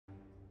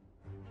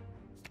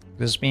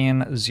There's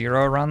been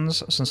 0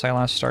 runs since I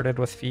last started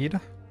with feed.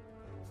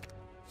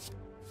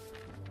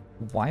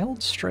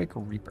 Wild Strike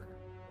Reaper.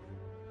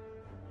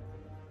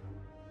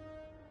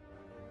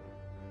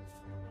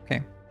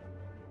 Okay.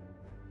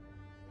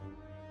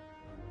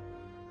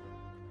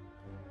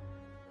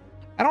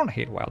 I don't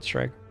hate Wild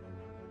Strike.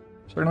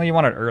 Certainly you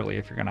want it early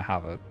if you're going to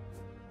have it.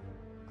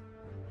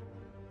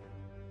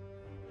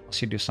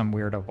 Unless you do some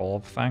weird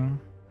evolve thing.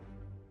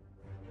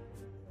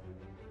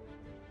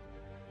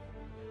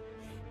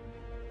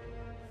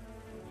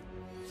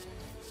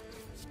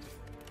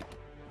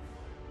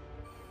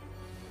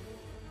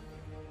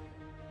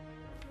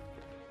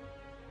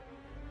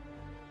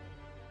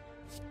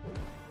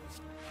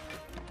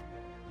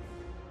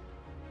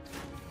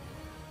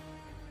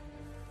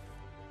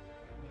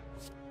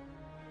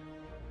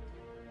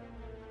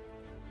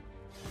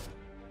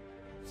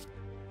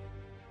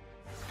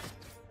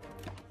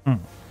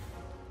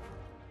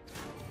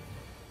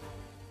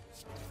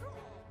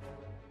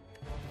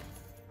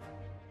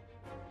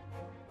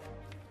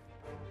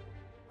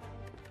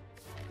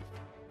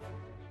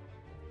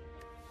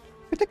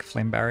 I think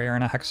Flame Barrier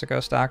and a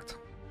Hexago stacked.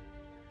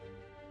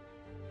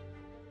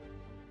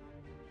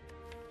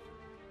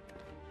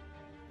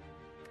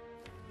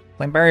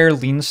 Flame Barrier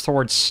leans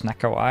towards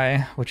Snecko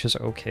Eye, which is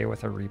okay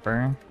with a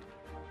Reaper.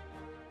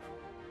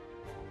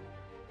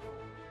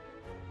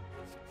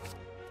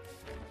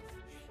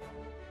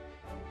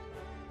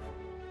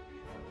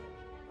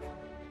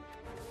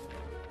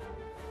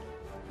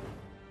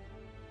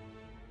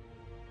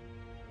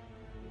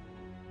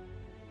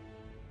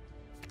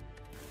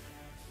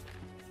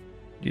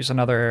 Use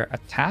another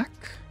attack.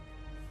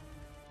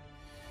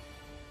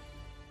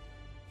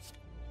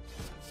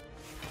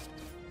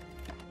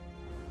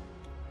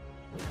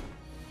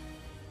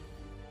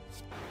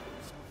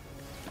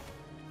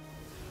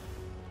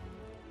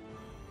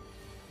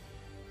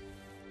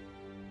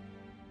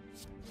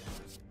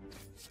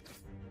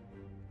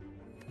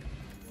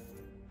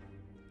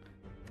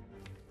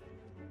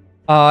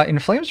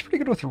 Inflame's pretty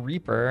good with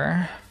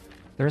Reaper.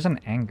 There's an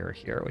Anger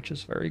here, which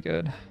is very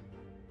good.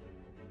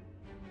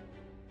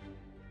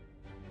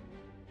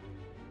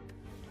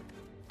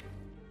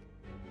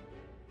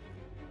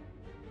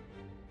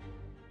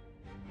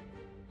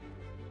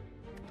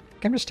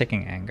 I'm just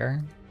taking Anger.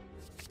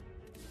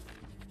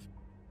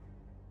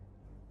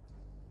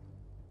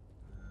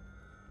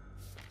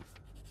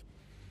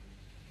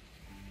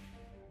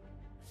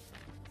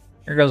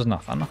 Here goes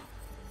nothing.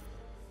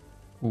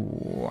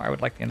 Ooh, I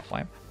would like the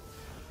Inflame.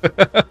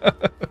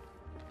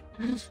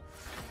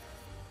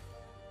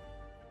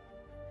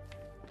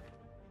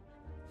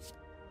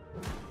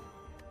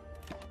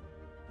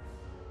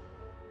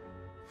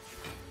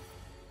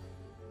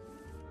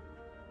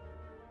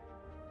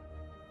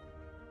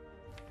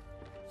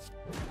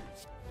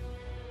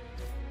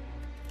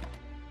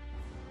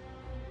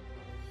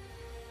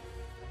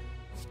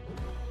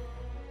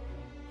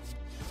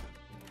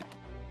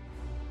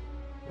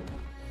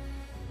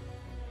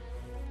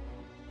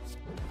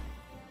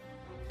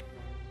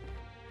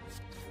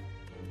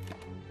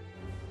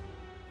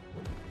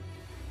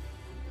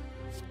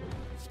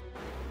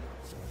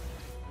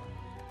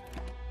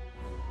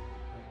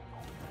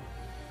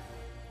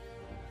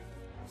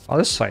 Oh,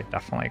 this fight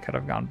definitely could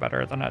have gone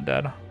better than it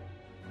did.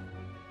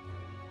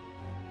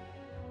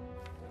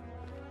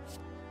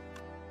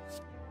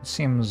 It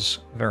seems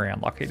very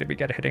unlucky to be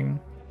getting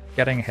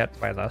hit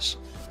by this.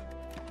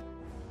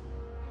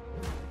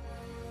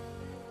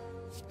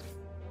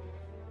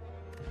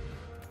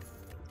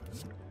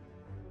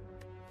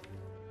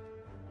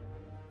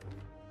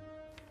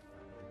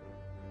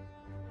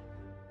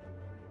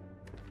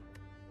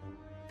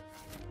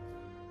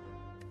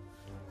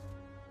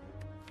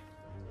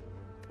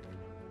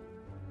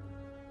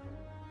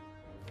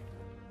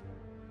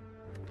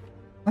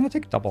 I'm gonna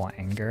take double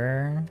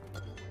Anger.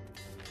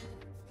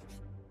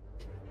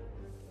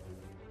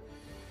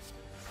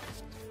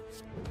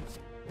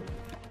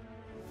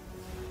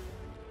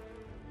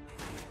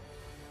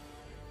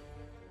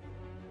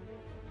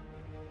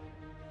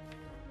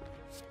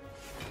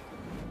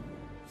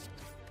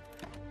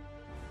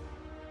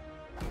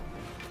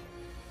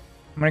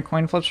 How many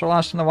coin flips were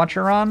lost in the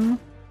Watcher run?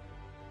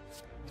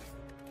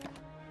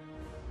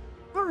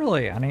 Not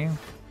really any. I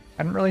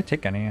didn't really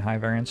take any high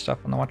variance stuff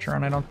in the Watcher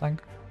run, I don't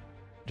think.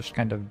 Just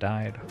kind of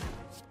died.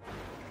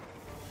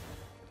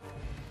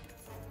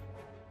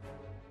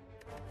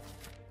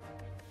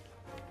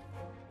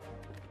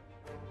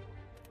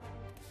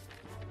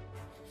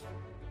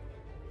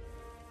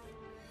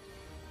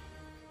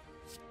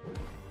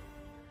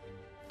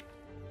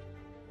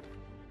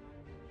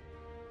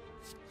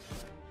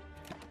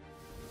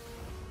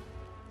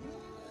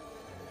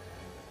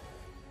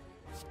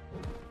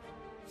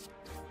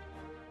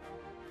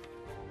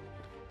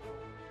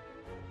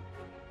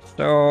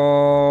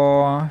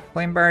 So,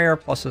 Flame Barrier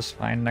plus is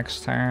fine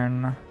next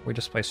turn. We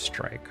just play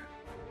Strike.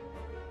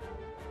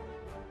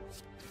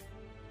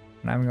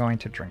 And I'm going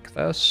to drink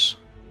this.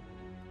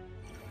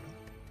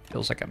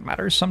 Feels like it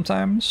matters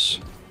sometimes.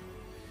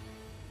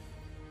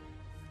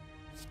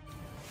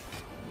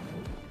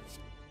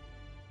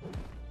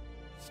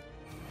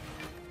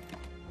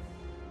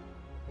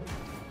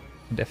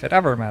 And if it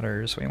ever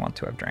matters, we want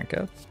to have drank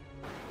it.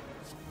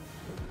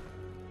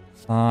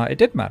 It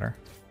did matter.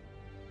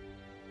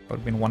 Would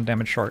have been 1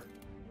 damage short.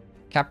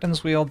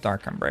 Captain's Wheel,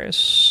 Dark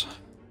Embrace.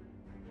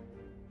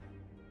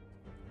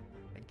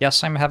 I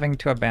guess I'm having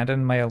to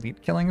abandon my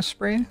elite killing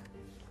spree.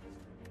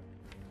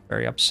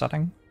 Very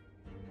upsetting.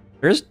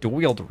 There's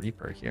Dual-Wield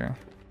Reaper here.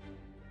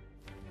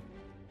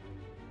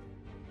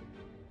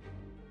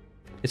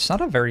 It's not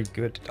a very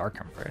good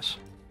Dark Embrace.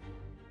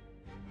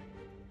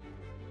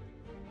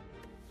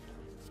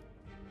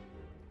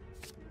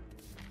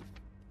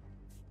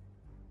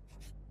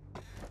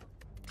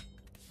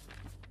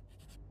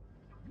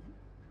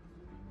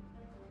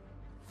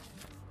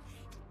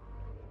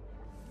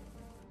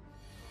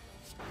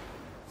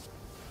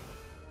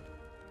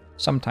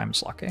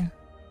 Sometimes lucky.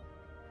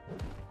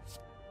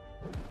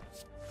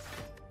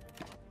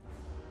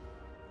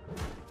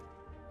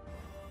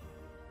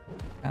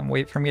 And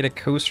wait for me to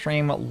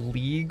co-stream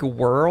League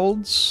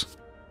Worlds?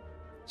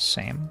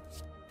 Same.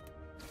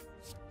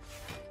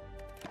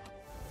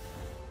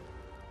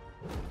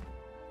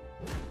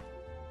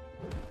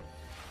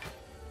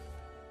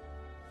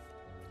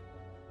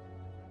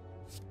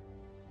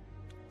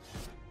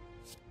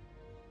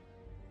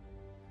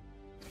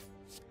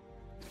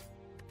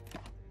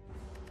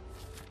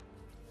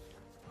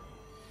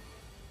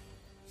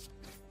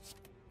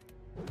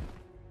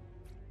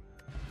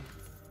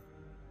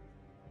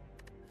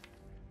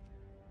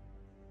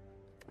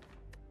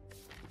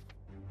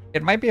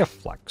 It might be a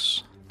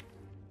flex.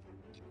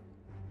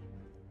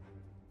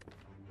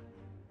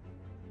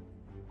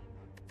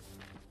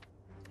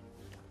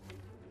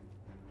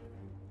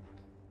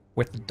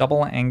 With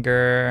double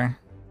anger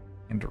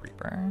and a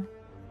Reaper.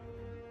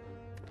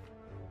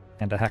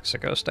 And a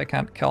Hexaghost I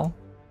can't kill.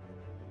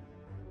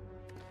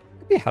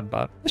 Maybe a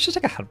Headbutt. Let's just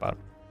take a Headbutt.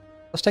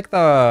 Let's take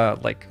the,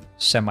 like,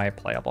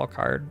 semi-playable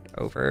card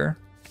over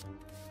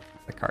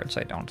the cards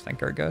I don't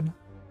think are good.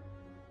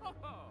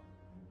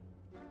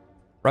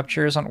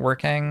 Rupture isn't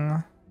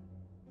working.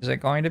 Is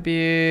it going to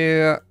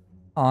be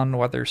on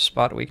whether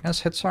spot weakness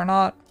hits or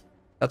not?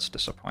 That's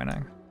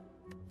disappointing.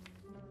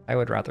 I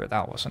would rather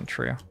that wasn't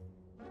true.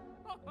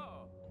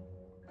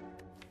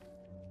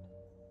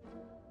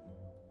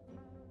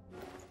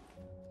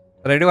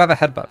 But I do have a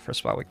headbutt for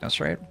spot weakness,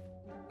 right?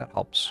 That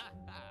helps.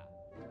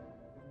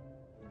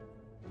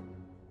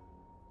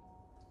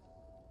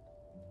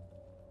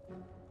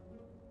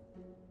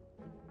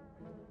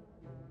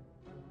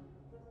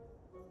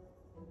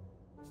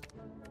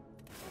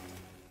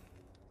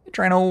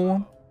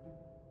 Drano.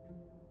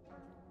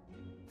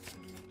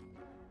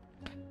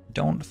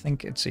 Don't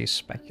think it's a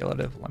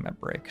speculative limit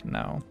break,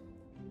 no.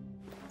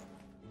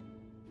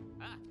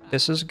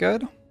 This is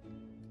good.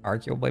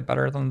 Arguably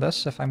better than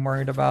this if I'm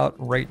worried about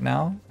right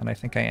now. And I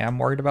think I am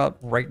worried about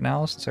right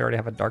now since I already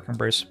have a Dark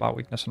Embrace, Spot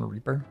Weakness, and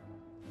Reaper.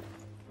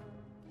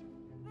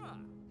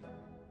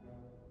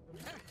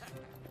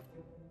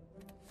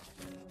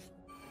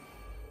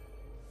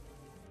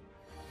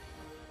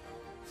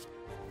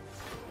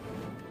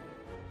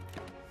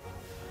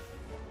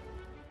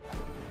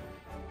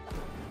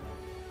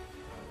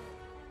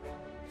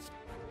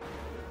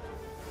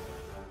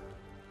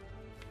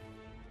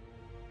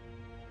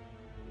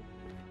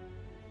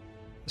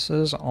 This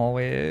is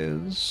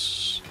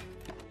always...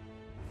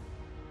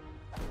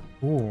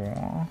 Ooh.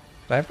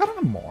 Could I have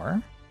gotten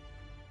more?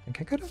 I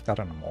think I could have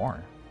gotten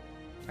more,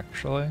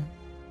 actually.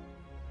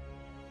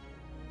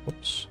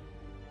 Whoops.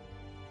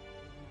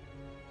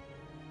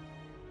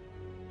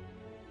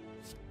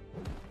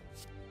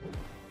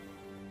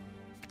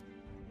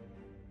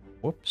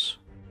 Whoops.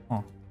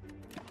 Oh.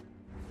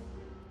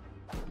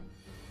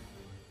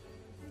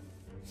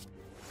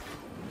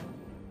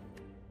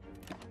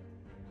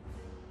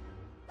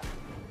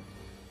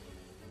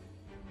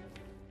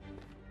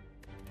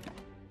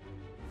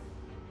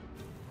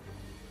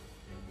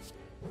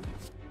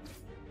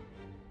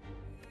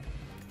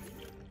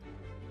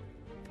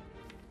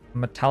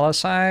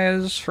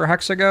 Metallicize for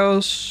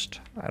Hexaghost.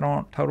 I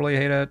don't totally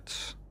hate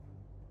it.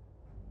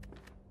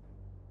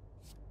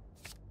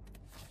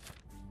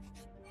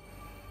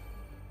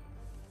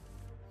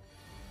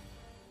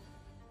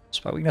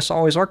 Spot weakness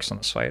always works in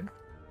this fight.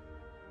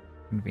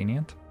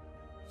 Convenient.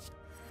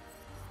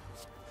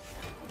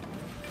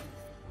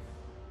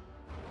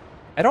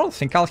 I don't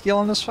think I'll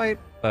heal in this fight,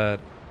 but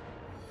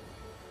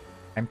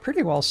I'm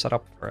pretty well set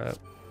up for it.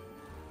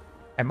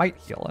 I might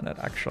heal in it,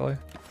 actually.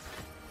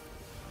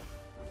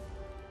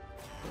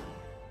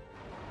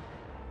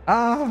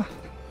 I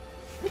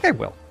think I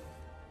will.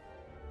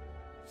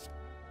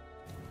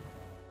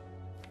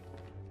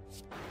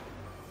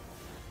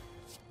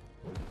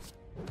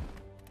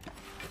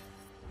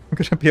 I'm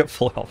gonna be at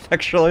full health,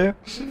 actually.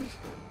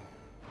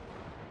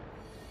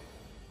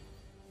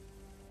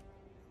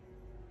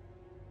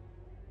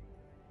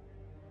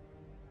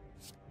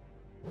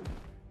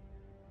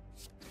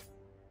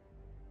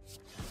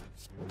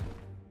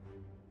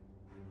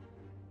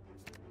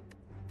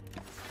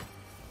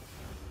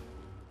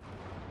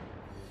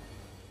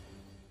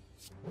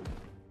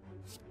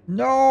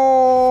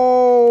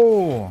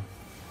 No!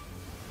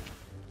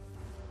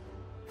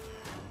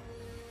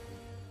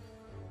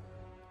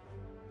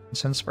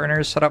 Incense burner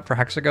is set up for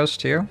Hexaghost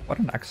too? What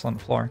an excellent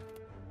floor.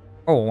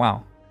 Oh,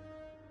 wow.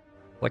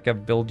 Like a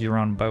build your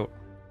own boat.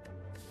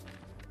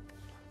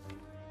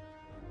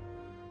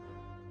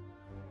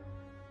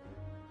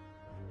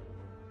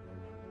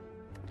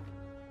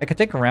 I could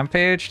take a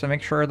Rampage to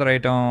make sure that I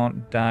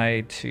don't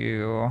die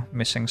to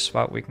missing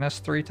spot weakness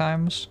 3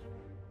 times.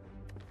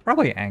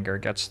 Probably Anger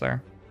gets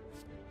there.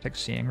 Take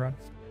Seeing Rod.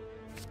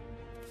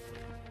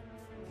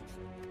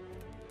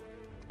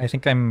 I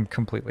think I'm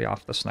completely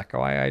off the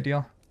Snecko Eye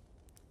ideal.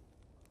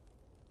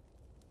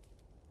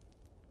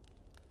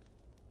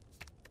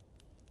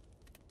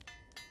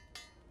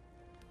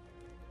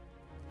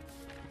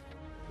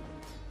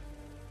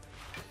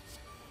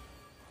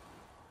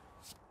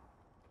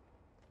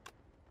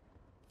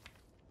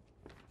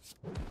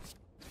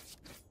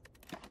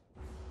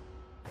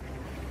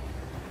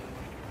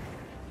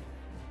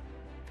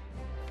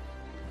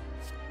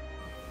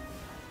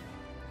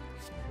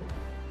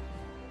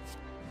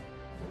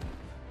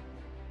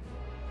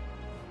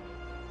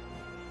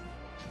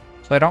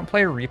 So I don't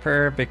play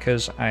Reaper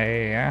because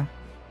I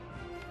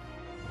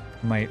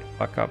might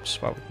fuck up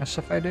spot weakness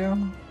if I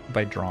do,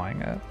 by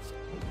drawing it.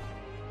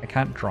 I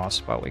can't draw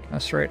spot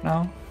weakness right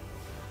now.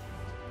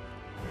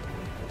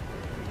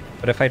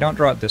 But if I don't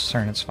draw it this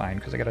turn, it's fine,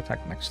 because I get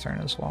attacked next turn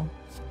as well.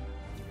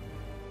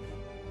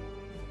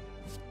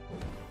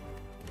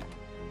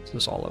 This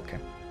is all okay.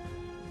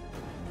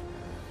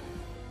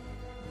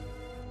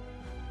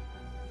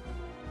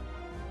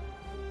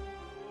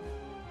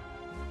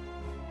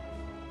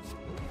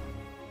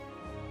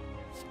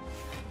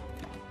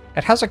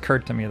 It has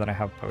occurred to me that I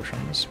have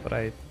potions, but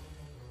I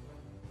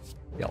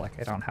feel like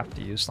I don't have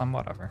to use them,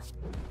 whatever.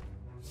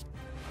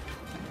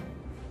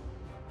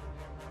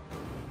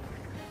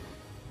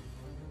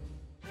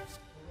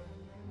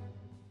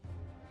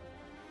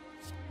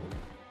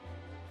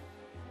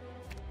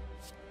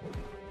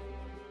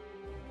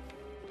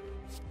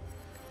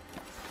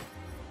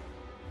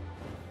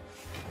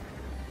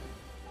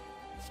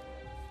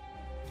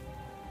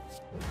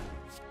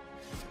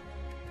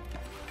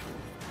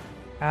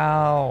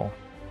 Ow.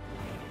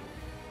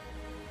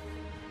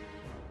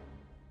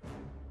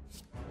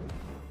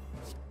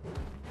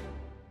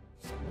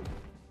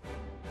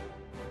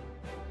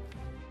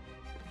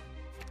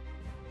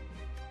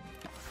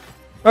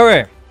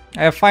 Okay, I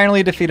have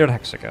finally defeated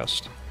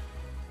Hexaghost.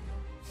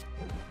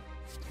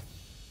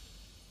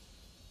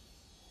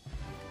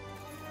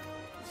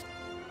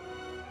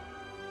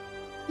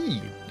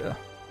 Heed,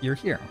 you're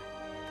here.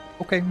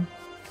 Okay.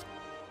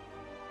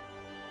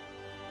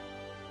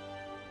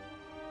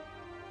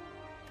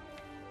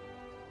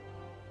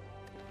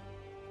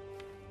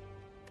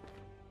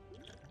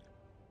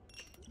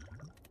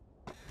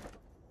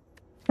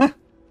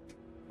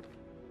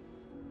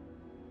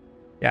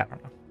 Yeah, I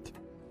don't know.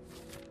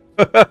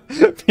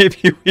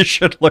 Maybe we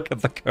should look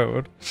at the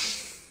code.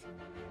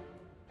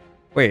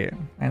 Wait,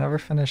 I never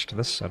finished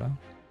this soda.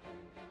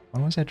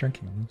 When was I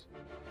drinking this?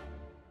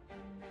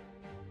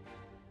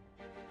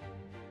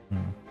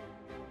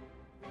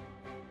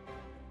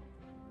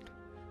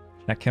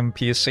 Check him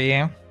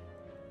PC.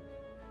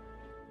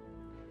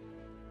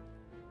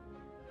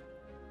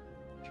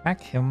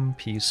 Check him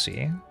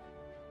PC.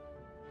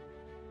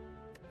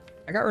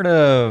 I got rid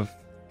of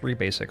 3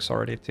 basics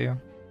already too.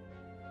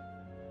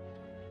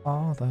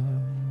 All the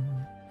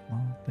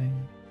small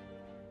things.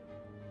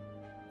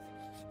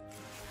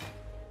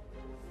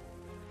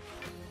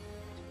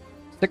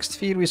 Sixth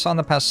feed we saw in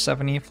the past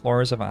 70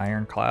 floors of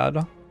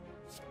Ironclad.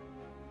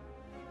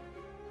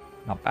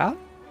 Not bad.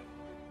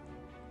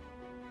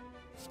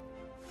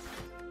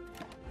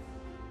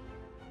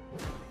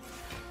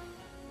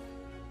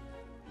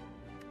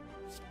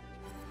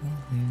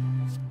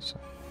 So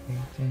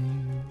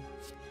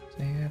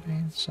say it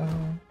ain't so.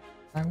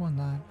 I will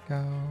not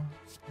go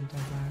until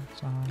that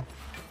song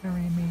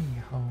carry me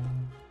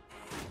home.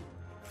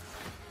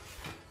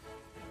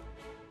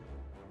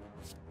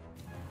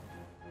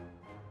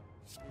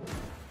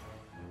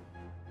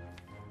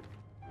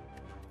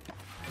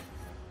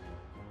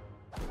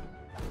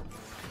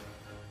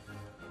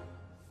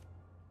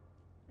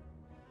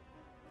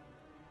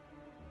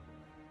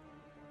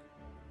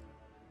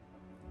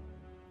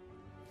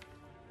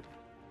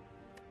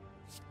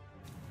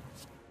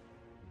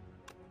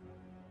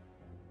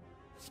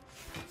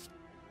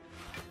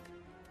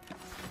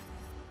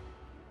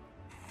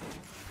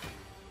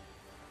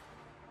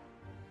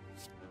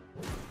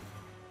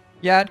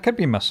 Yeah, it could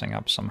be messing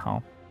up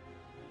somehow.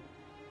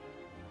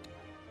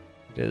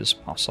 It is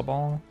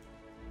possible.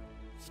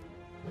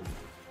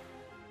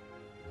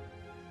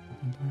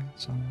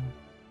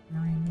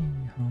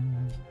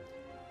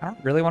 I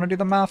don't really want to do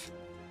the math,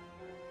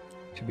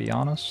 to be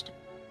honest.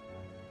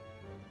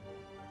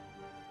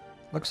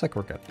 Looks like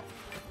we're good.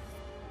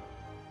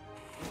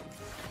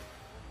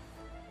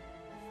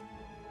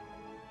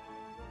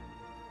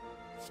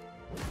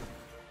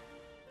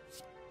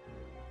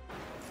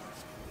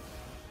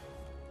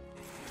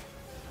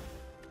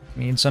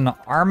 Needs an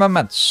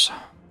armaments.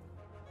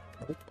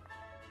 Nope.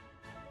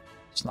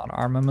 It's not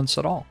armaments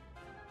at all.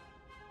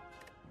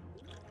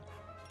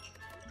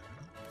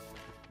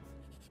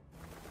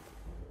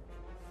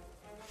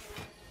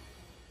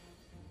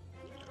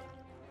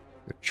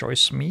 Good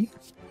choice, me.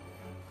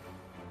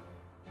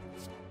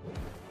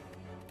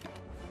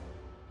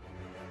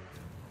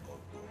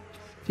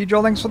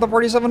 T-Joe, thanks for the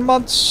 47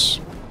 months.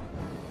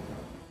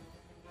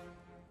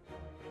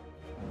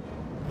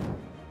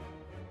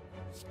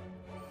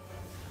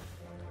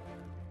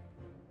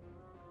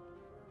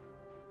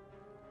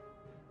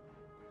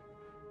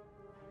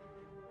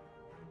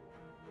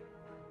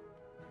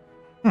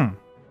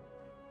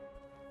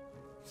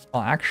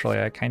 Well, actually,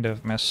 I kind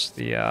of missed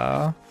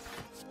the,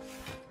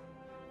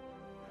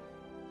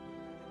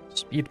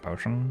 speed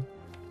potion.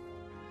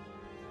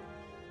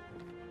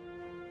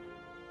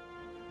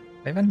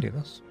 Did I even do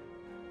this?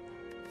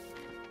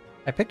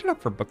 I picked it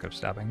up for Book of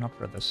Stabbing, not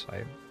for this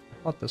fight.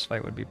 I thought this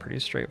fight would be pretty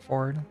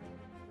straightforward.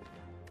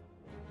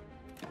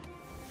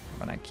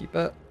 When I keep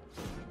it.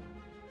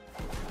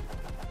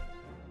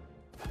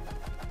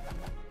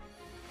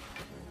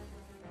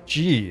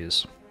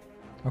 Jeez.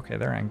 Okay,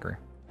 they're angry.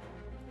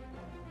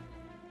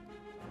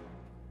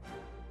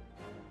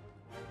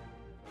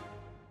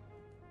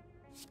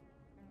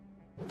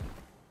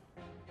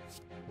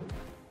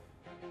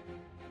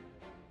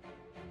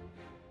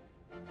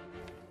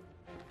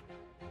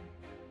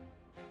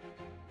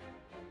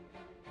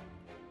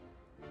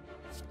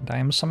 And I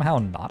am somehow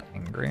not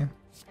angry. I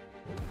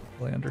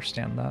don't really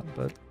understand that,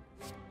 but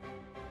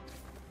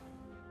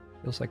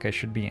feels like I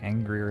should be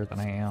angrier than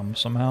I am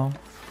somehow.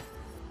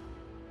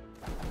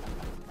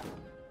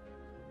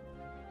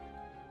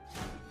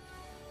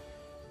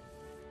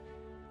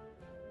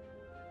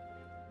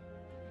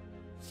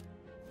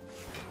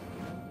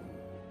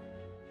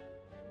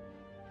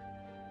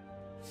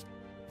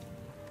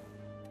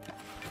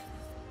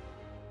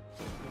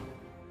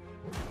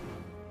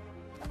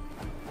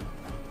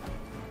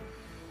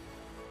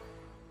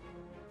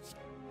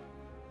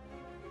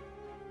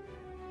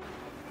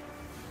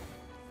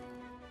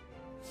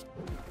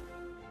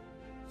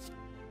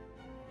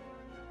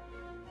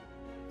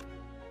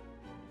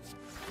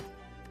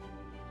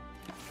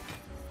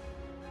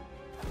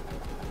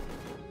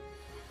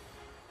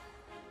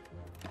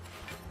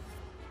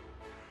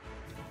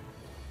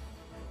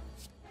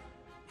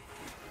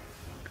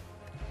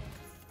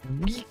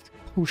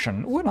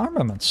 Potion. Ooh, and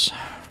armaments.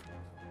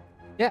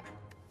 Yeah.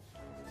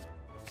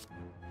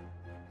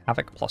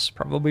 Havoc Plus,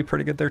 probably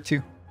pretty good there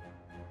too.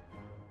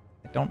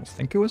 I don't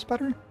think it was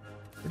better.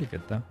 Pretty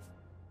good though.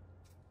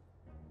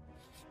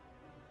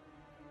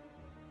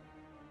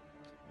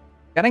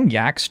 Getting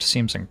yaxed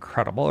seems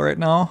incredible right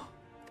now.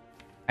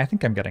 I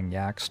think I'm getting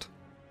yaxed.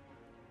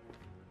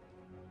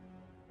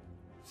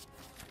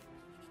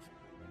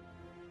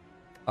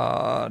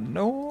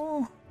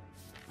 No.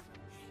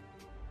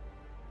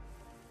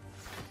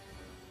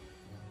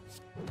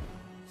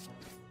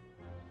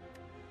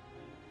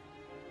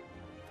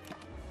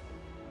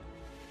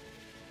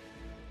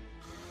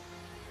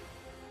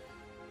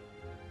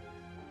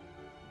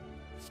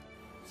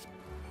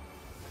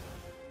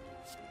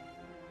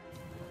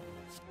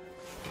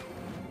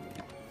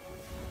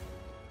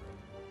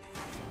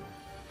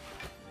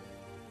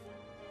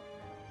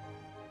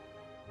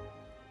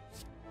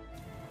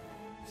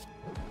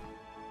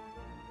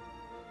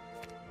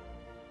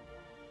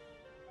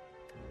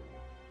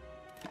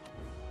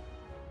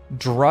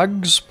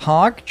 Drugs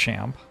PogChamp.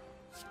 I don't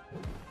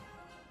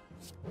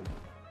know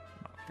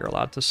if you're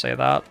allowed to say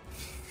that.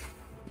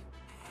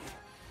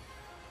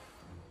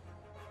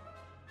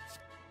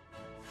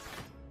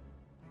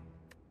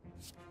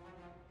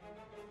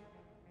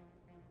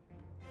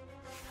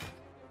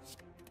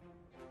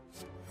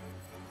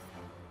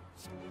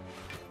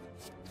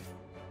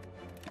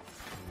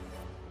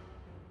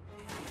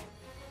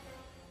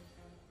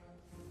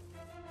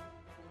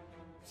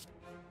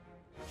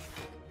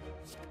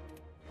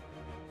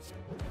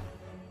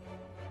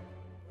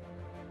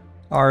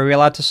 Are we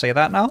allowed to say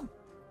that now?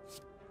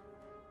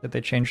 Did they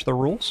change the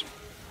rules?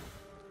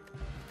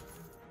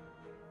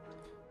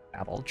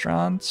 Battle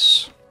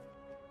Trance.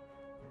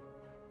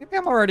 Maybe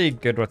I'm already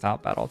good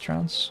without Battle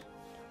Trance.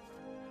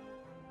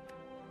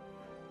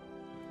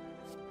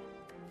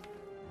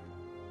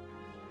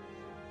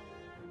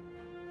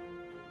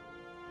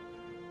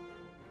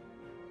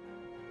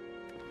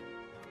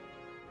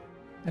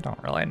 I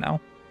don't really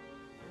know.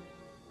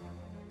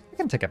 I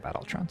can take a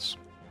Battle Trance.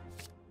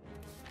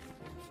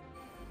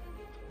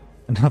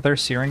 Another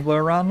Searing Blow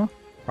run?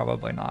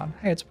 Probably not.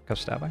 Hey, it's Book of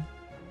Stabbing.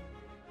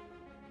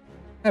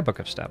 Hey, Book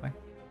of Stabbing.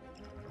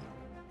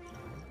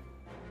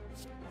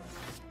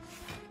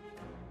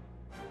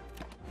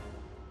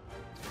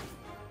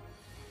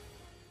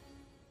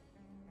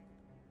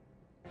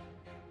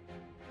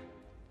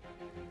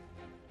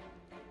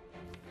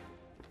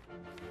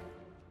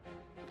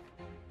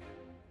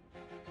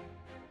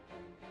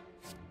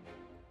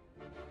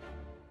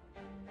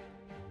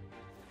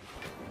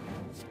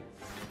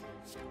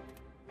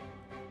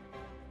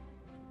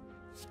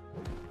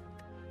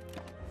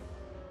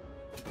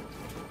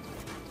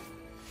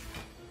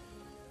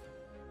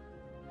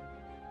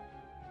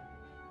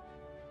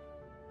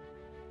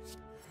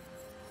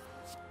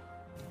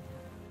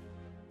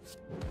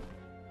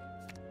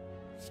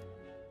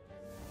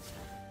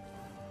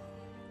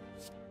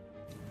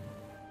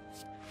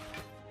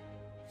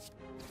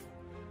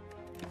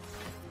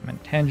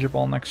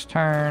 intangible next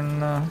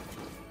turn. And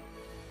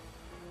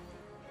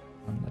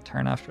the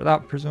turn after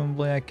that,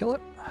 presumably I kill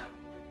it.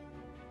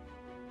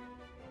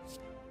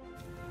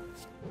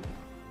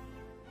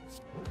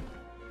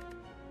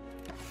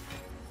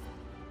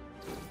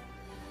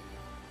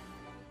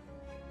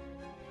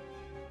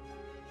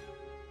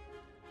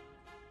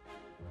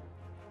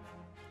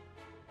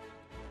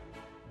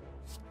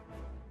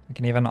 I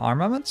can even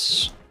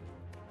armaments.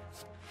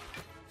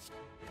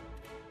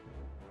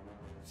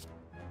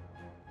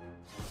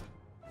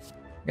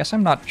 I guess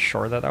I'm not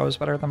sure that was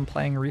better than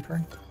playing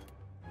Reaper.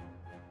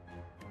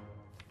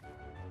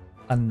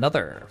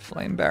 Another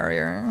flame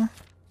barrier. I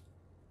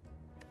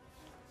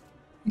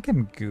think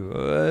I'm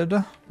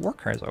good.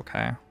 Warcry is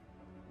okay.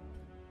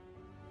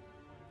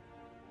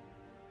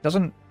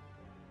 Doesn't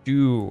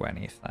do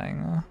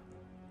anything.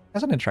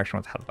 Has an interaction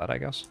with Headbutt, I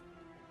guess.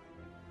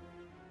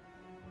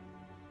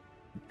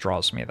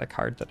 Draws me the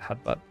card that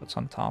Headbutt puts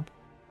on top.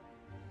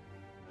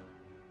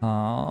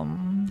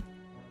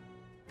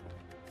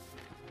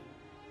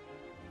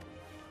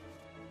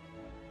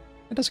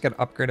 It does get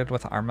upgraded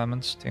with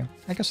armaments too.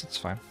 I guess it's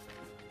fine.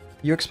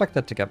 You expect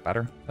it to get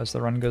better as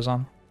the run goes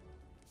on.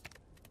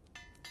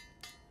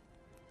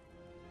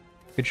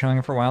 Good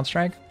showing for Wild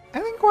Strike? I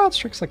think Wild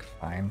Strike's like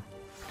fine.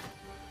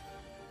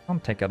 I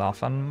don't take it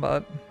often,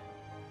 but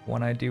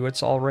when I do,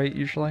 it's alright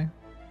usually.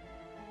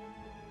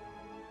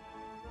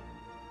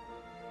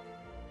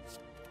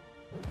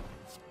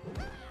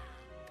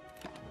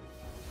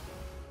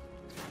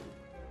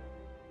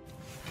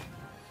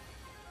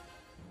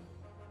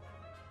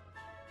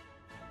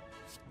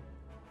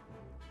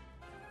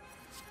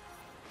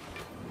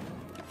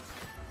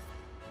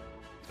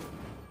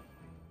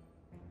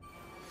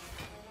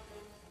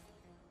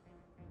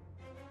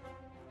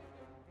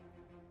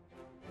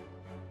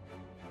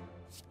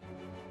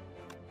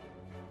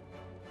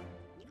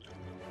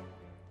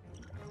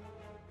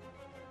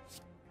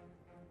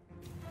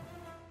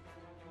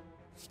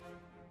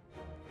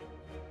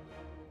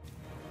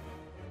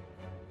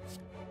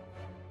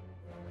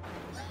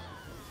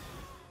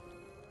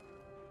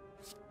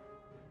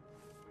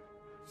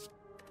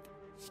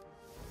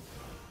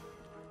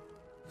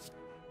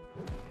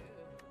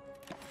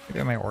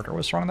 Maybe my order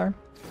was wrong there.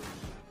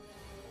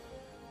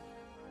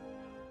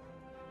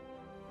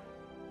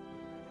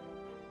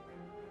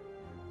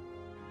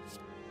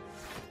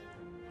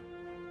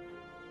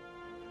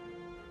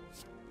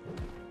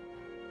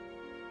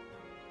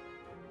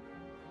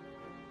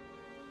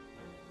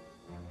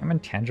 I'm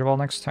intangible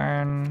next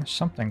turn.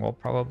 Something will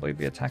probably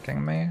be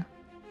attacking me.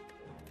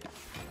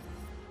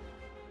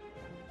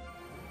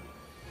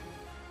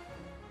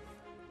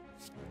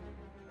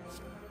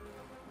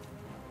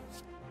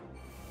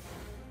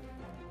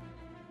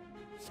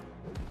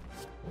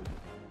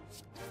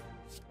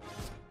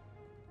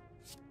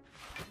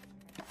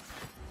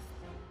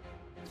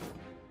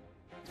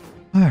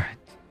 Alright.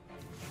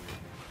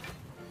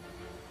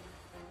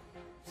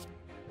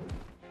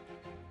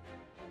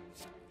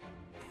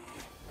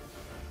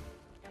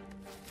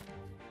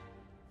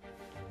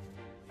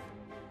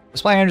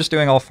 That's why I'm just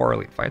doing all 4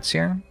 elite fights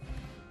here.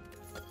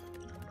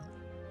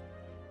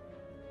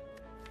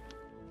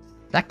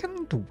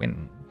 Second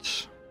wind.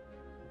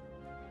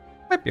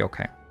 Might be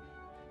okay.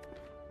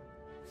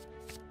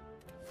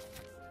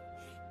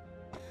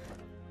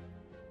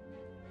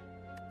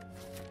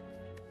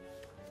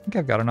 I think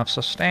I've got enough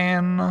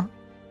sustain. I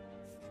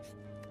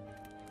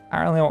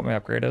don't know what my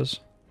upgrade is.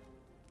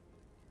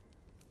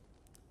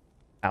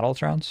 Battle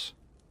trance?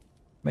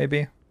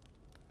 Maybe.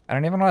 I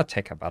don't even want to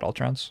take a battle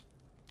trance.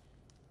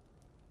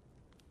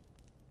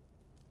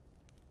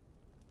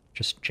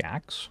 Just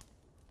jacks.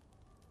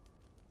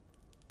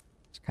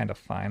 It's kind of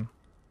fine.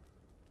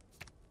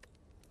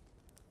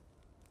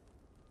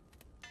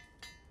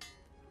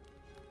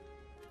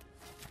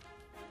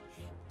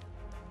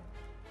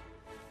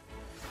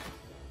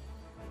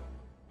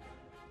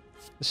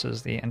 This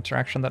is the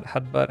interaction that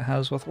Headbutt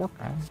has with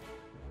Warcry.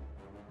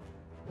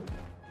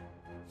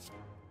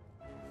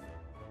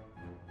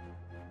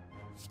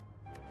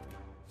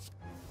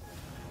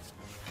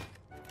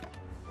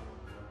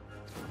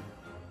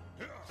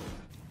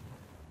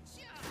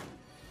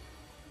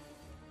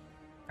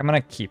 I'm gonna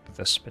keep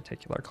this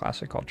particular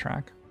classical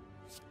track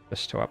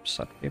just to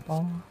upset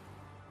people.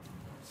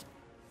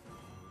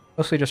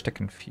 Mostly just to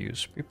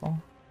confuse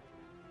people.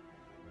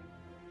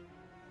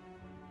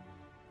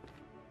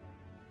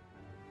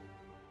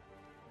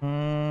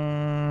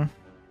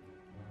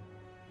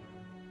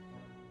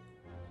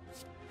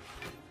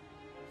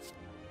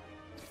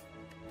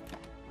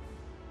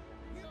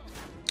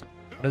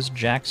 What does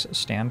Jax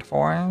stand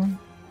for?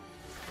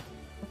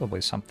 Probably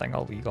something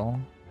illegal.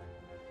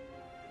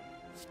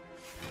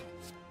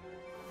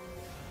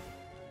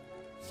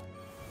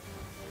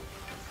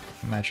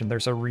 Imagine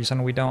there's a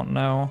reason we don't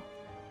know.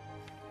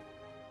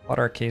 What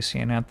are Casey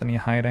and Anthony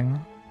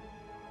hiding?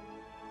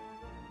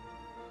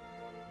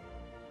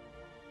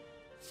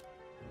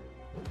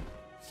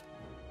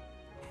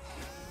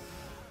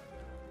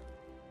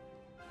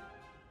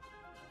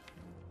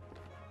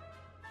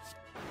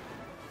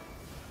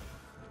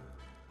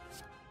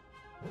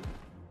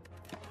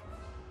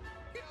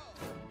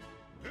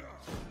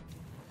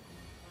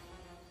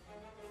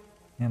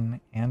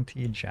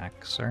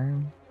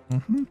 Anti-Jaxer.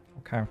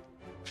 Okay.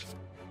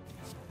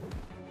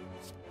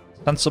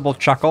 Sensible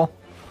chuckle.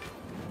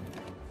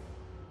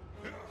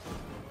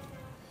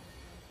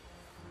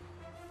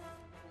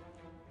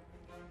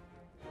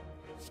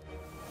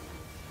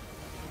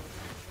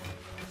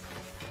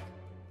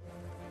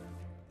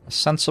 A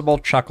sensible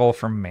chuckle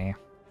from me.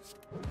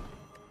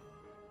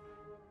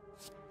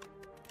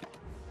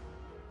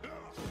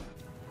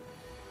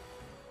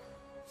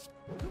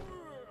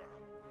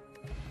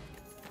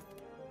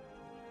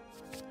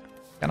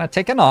 Gonna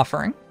take an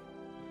offering.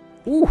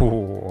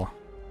 Ooh.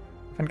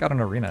 Haven't got an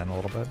arena in a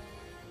little bit.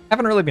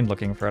 Haven't really been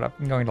looking for it. I've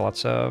been going to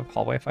lots of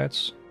hallway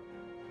fights.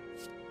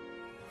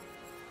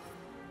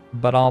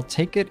 But I'll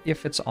take it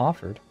if it's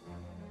offered.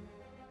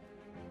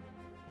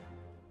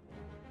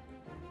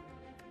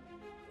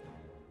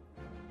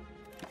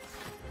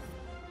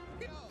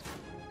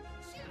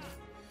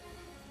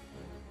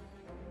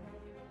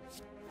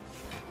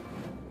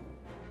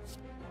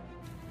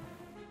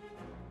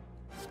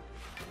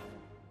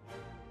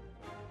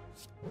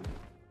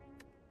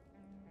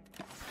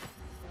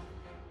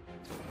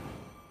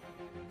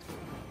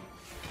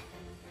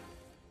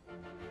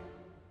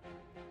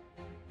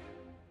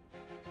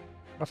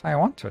 What if I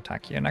want to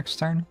attack you next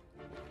turn?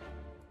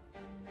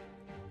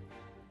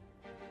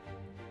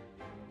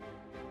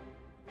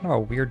 Kind of a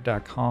weird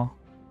deck, huh?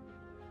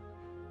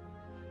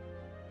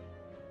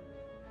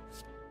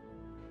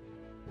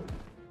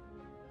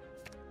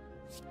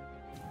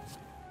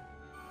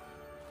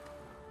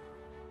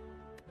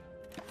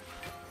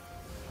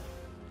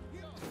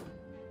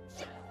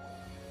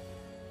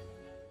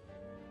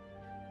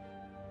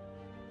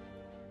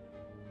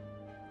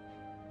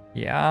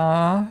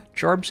 Yeah,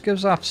 Jorbs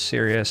gives off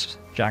serious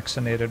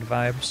Jacksonated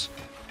vibes.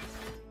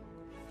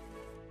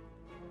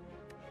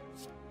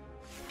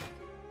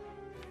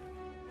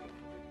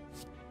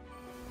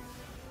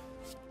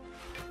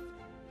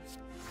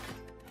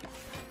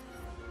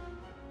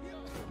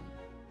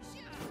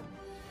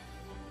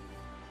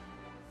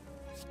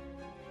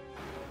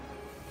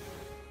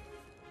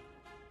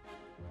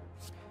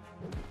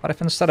 What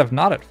if instead of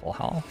not at full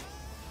health,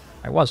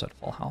 I was at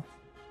full health?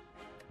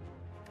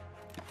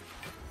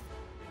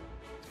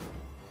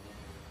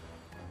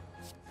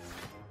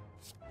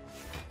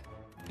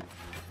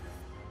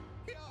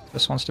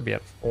 This wants to be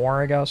at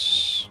 4, I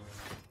guess.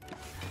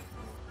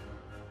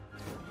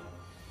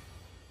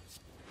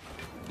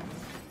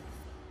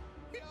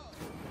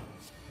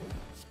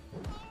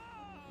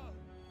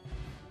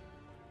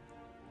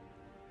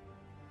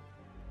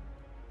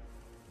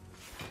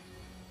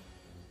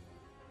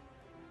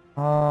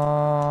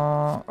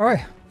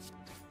 Oi!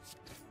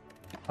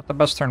 Not the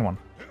best turn 1.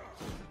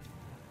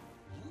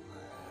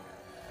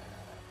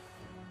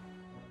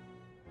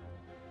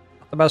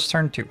 Not the best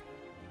turn 2.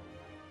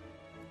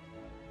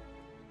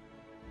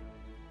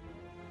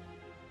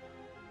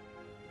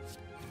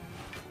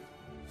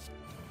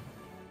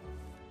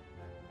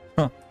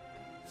 Huh.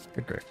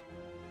 Good grief.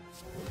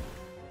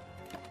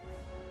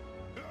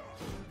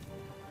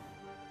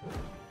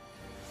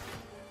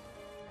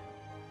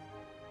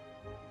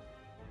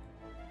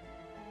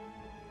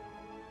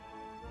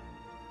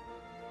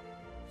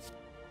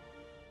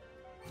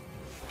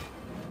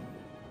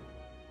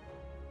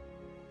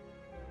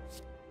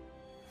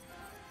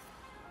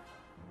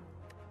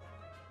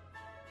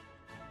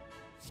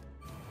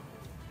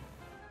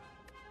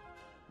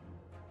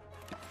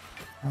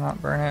 I'll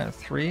not burn it at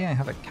 3. I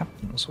have a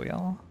captain's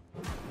wheel.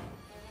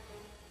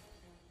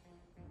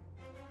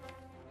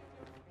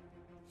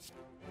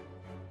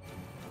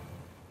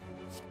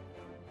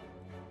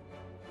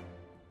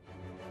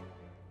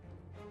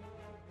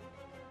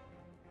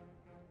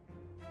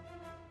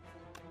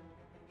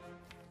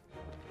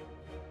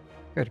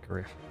 Good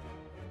grief.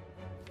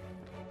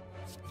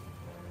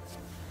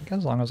 I think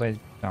as long as I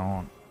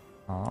don't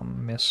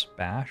miss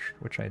bash,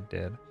 which I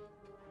did.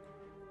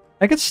 I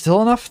think it's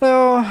still enough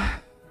though.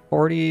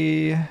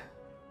 40, yeah,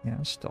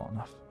 it's still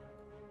enough.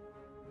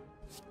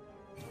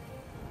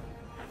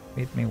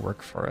 Made me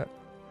work for it.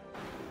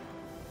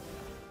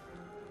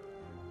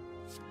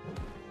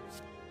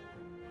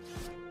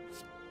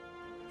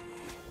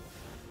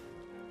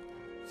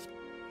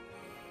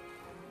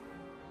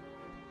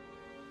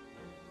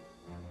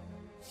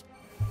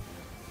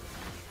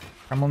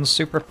 Gremlin's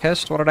super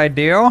pissed. What did I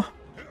do?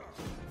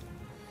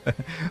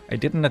 I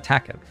didn't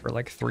attack it for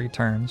like 3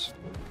 turns.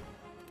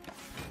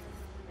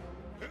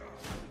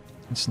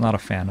 It's not a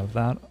fan of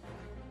that.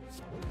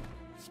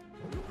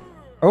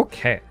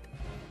 Okay.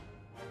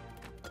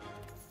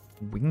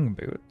 Wing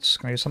boots.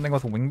 Can I do something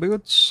with wing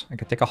boots? I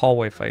could take a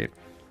hallway fight.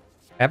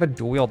 I have a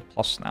dual wield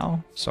plus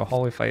now, so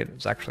hallway fight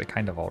is actually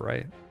kind of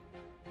alright.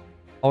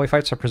 Hallway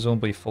fights are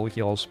presumably full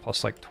heals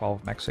plus like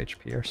 12 max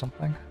HP or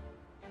something.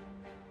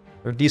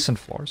 They're decent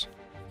floors.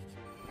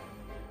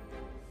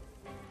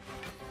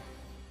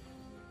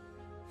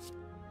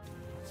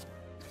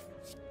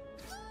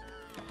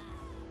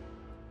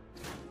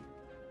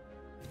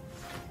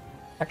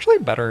 Actually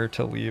better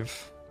to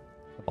leave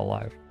them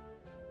alive.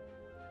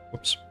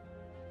 Whoops.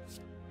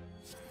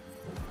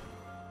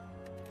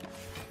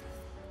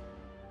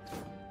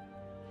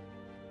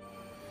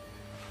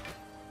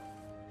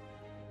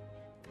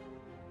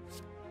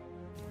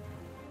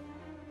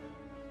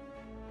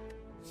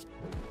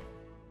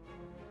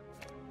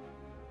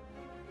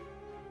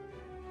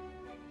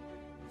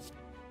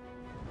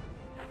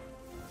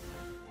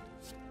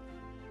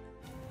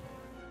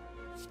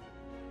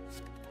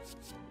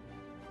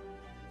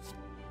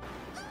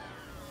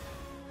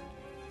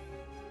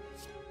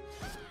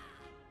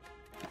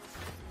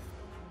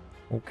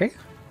 Okay.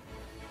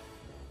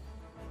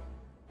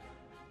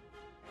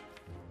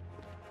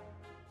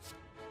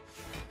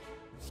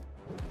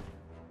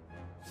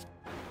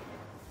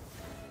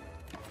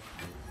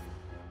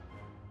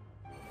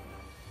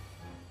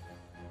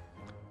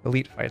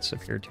 Elite fights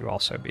appear to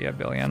also be a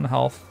billion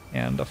health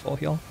and a full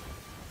heal.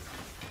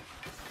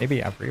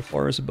 Maybe every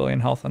floor is a billion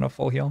health and a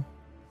full heal.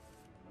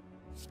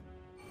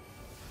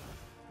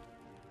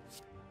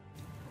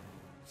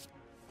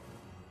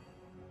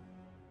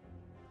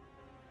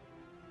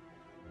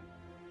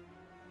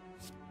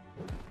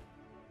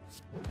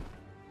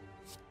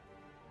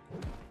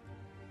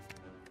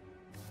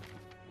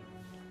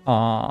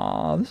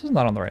 This is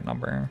not on the right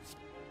number.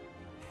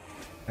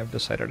 I've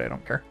decided I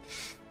don't care.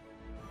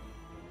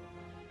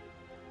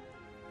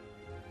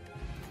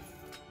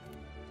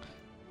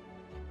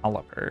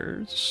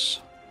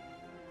 Calipers.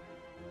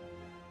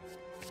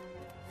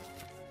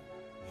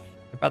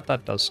 I bet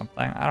that does something.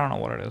 I don't know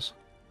what it is.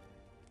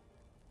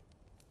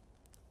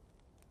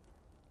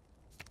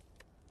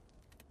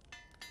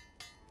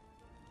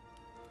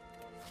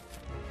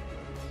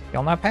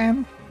 Feel that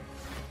pain?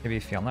 Maybe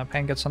feel that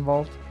pain gets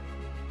involved.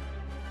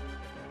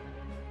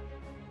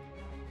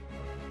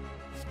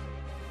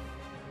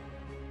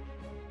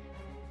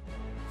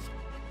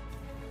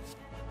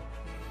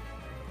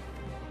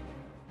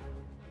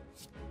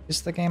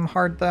 Is the game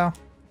hard though?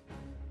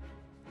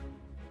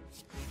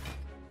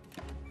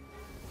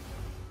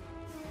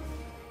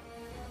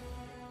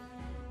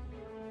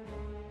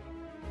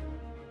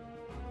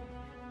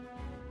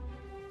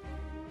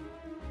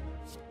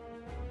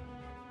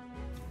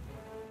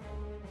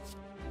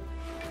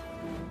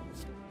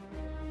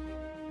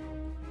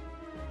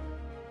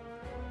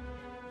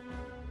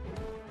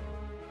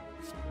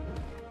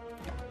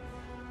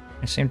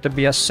 I seem to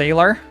be a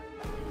sailor.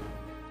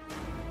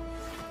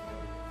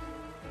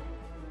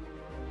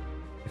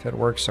 If it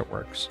works, it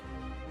works.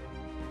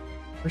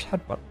 Where's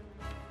headbutt?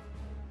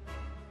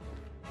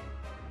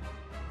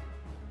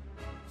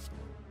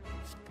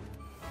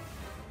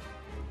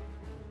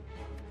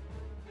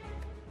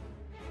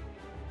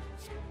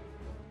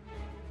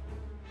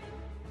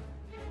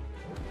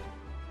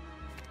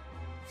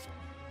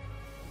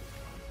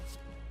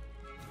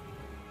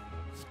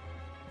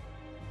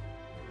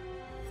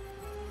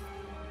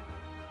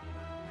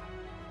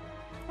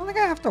 I don't think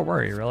I have to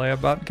worry really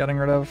about getting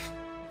rid of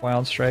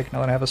Wild Strike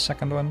now that I have a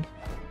second wind.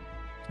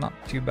 It's not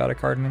too bad a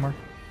card anymore.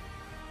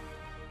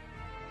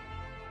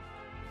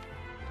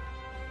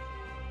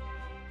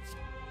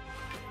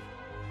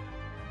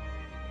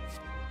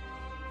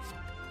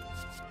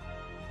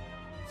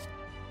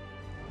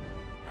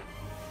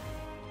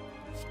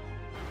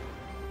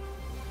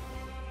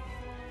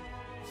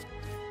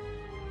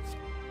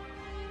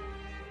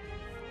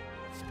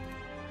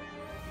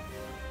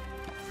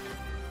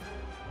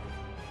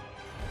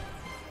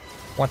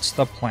 What's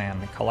the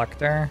plan?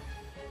 Collector?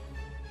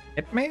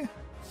 Hit me?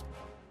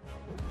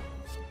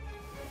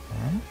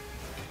 Okay.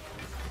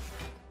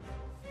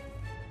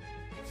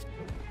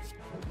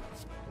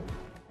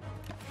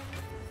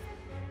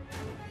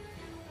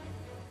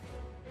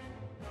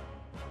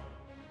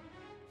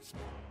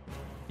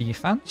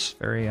 Defense,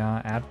 very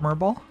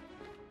admirable.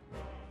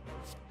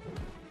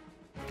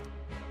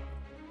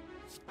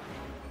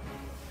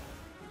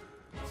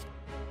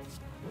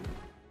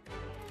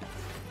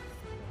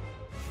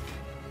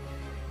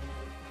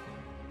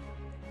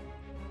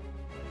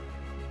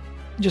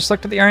 Just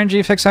looked at the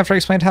RNG fix after I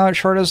explained how it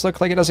short is.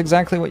 Look like it does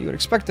exactly what you would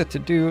expect it to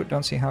do.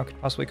 Don't see how it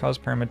could possibly cause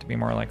Pyramid to be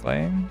more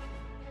likely.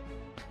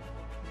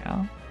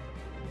 Yeah.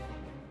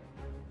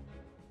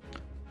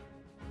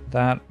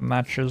 That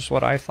matches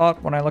what I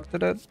thought when I looked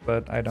at it,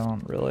 but I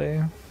don't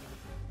really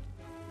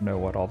know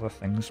what all the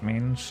things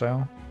mean,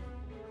 so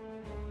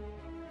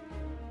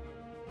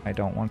I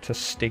don't want to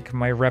stake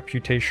my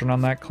reputation on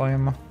that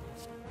claim.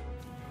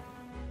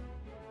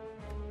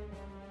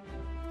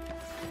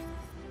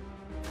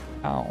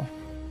 Ow.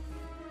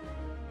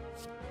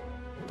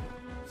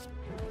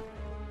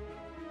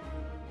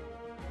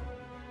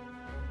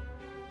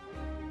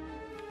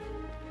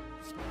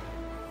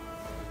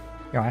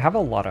 Yeah, I have a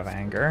lot of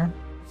anger.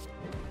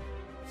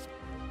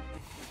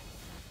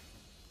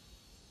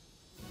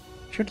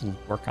 Should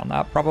work on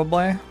that,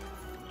 probably.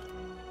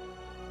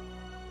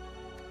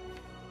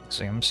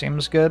 Exhume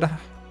seems good.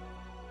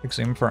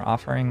 Exhume for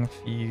offering,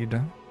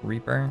 feed,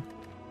 Reaper.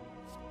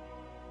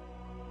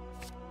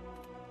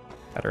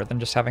 Better than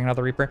just having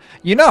another Reaper.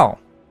 You know,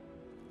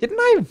 didn't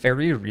I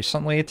very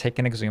recently take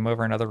an Exhume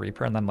over another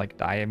Reaper and then, like,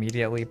 die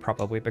immediately?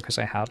 Probably because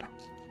I had.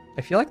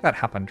 I feel like that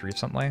happened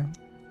recently.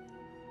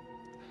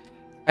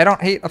 I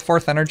don't hate a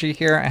fourth energy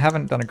here. I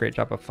haven't done a great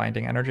job of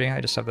finding energy. I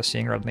just have the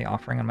Seeing Rod and the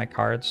Offering on my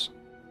cards.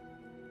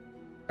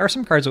 There are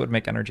some cards that would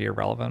make energy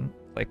irrelevant,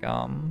 like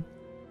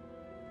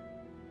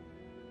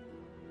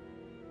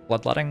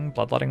Bloodletting.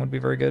 Bloodletting would be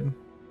very good.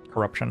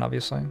 Corruption,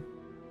 obviously.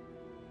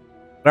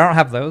 But I don't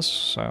have those,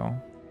 so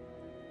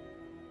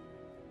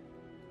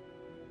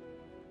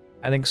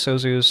I think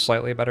Sozu is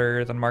slightly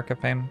better than Mark of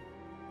Pain.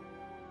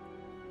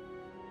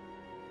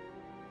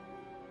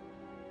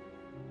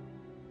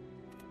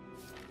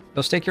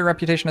 They'll stake your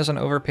reputation as an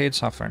overpaid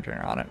software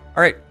engineer on it.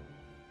 All right.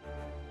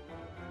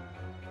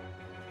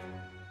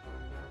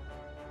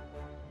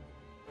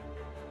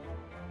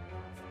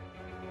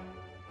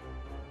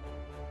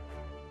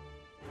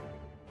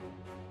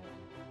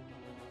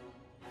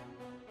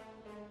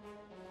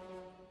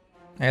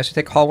 I guess you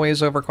take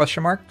hallways over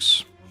question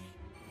marks.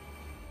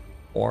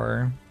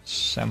 For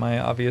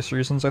semi-obvious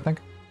reasons, I think.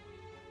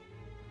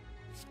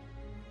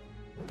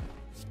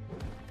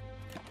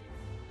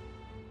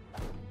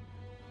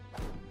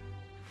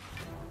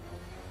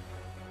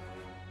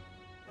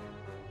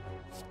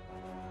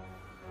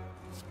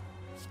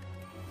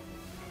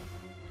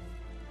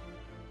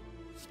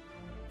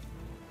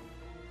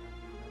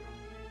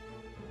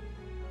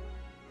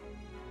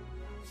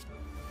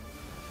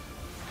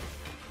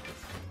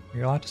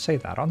 You're allowed to say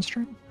that on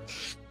stream?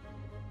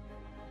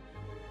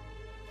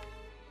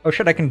 Oh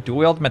shit, I can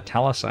dual-wield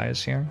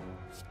metallicize here.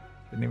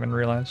 Didn't even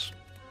realize.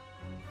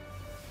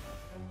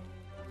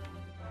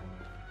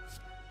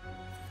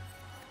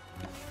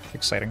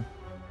 Exciting.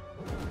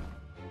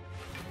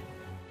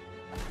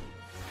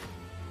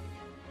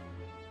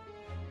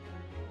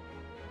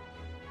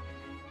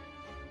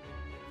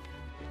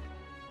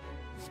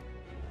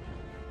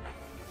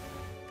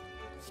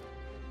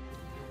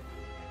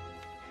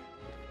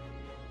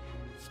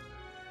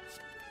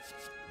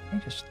 I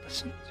just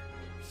listened.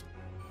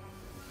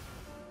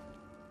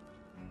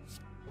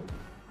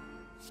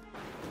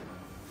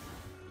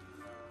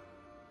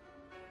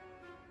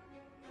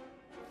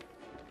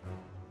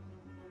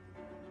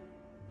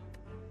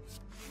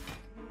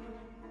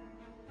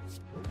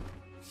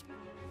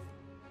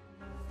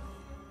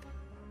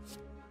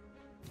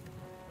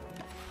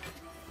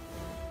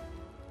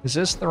 Is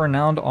this the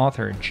renowned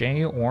author,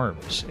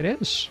 Jorbs? It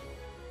is.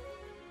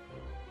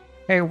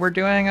 Hey, we're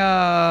doing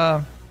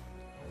a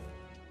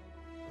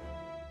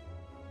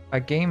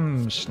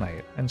games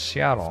night in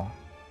Seattle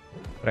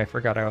that I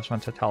forgot I was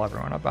meant to tell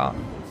everyone about.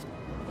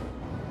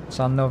 It's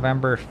on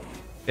November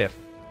 5th.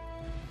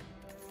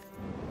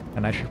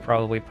 And I should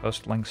probably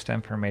post links to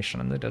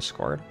information in the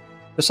Discord.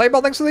 The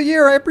Sideball thanks for the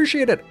year, I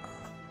appreciate it!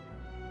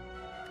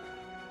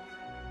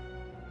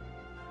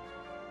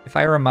 If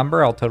I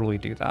remember, I'll totally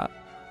do that.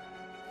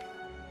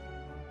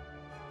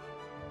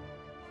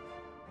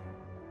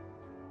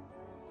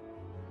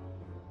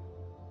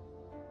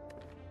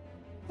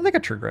 I think a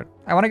true grit.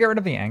 I want to get rid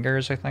of the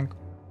angers, I think.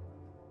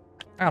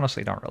 I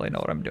honestly don't really know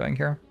what I'm doing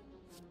here.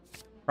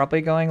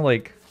 Probably going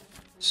like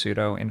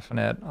pseudo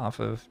infinite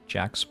off of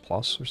Jax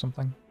Plus or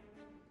something.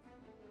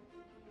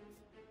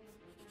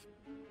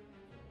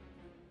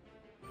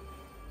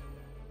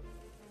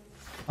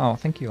 Oh,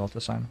 thank you,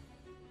 Altasign.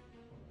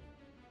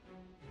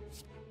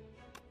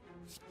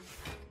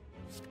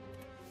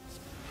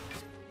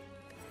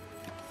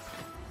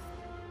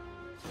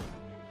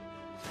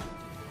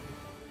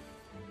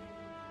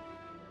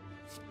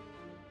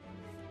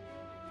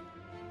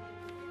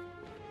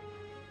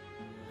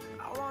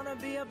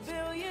 Be a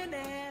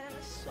billionaire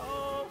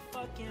so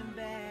fucking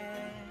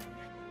bad.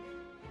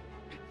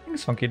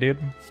 Thanks, funky dude.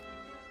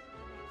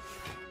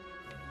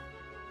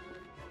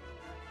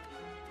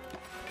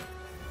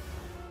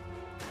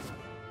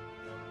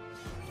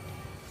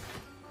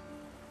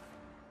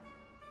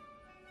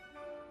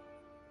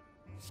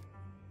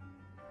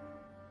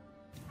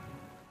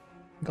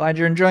 Glad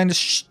you're enjoying the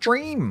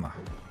stream.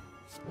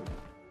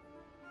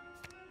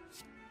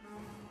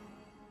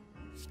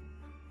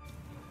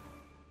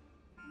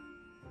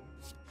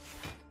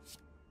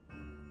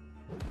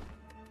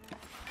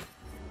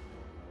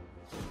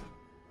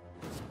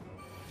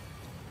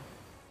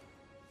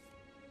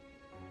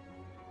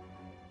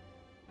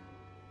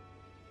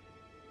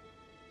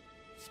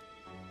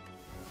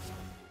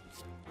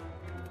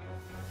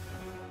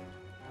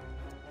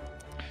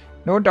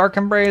 No Dark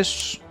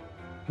Embrace,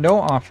 no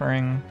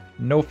offering,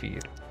 no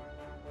feed.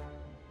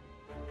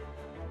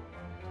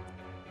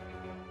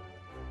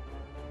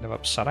 Kind of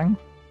upsetting.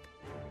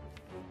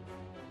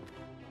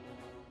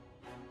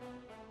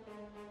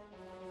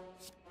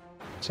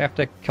 So I have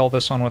to kill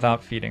this one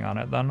without feeding on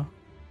it then.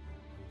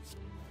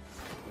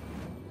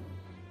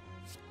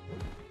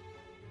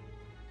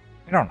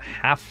 I don't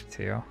have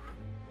to.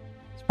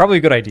 It's probably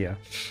a good idea.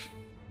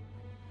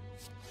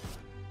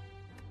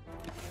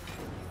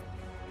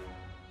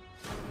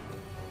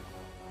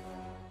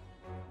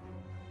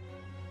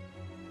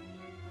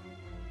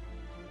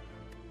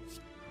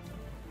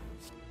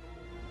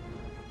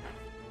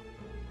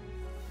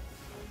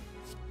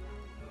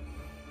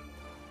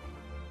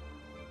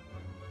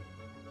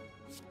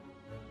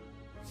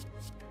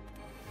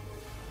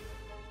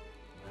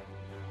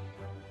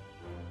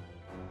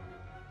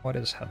 What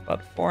is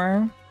headbutt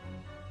for?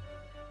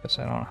 Guess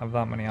I don't have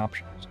that many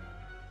options.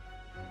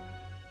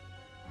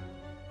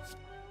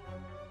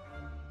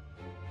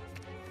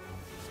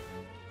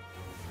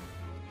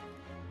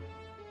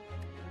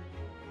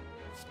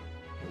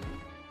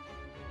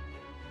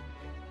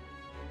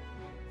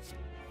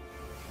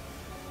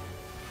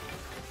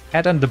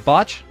 Head and the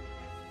bot.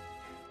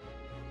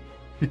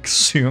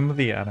 Exhume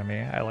the enemy.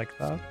 I like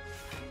that.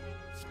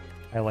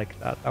 I like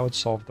that. That would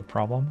solve the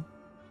problem.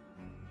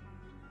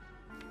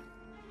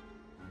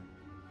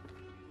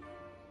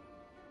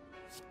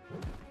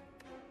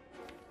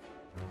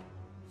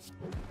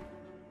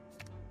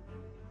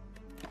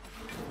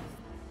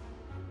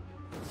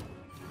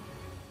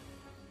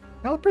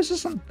 Calipers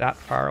isn't that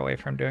far away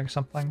from doing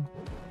something.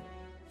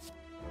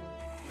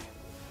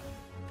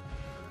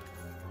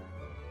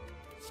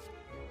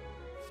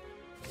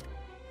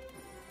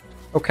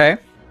 Okay.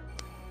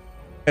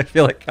 I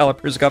feel like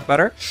Calipers got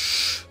better.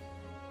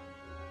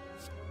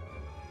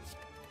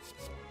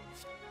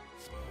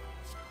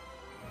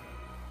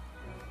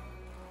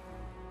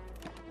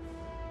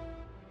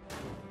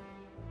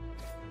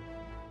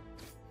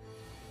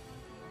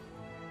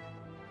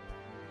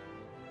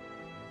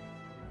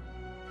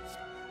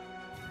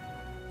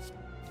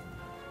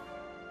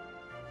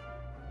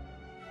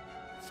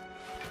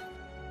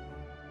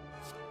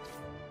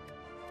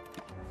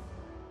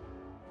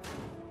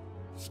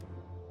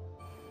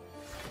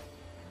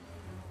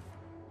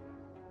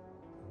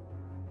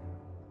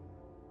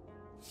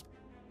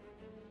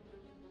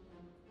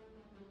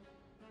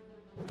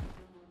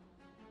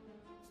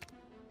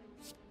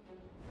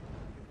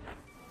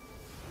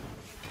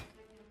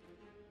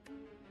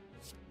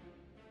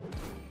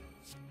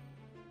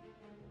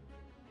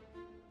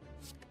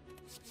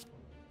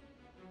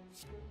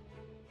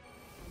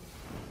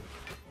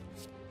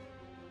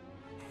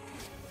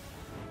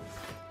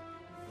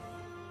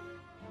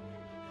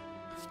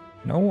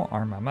 No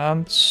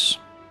armaments.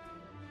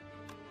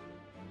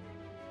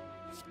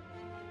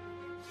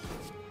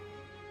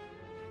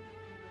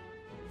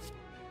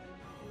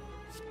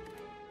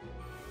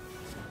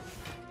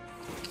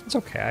 It's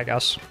okay, I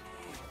guess.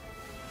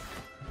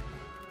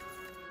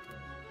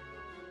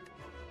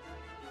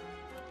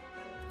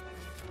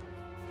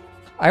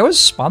 I was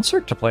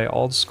sponsored to play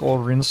old school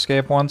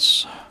RuneScape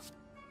once.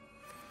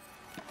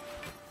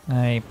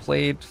 I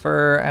played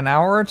for an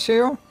hour or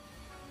two.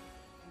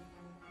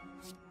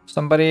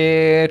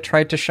 Somebody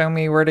tried to show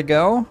me where to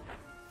go.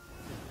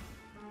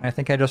 I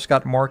think I just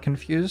got more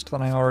confused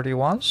than I already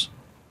was.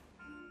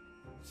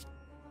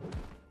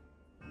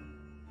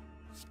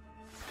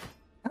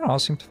 I don't know, it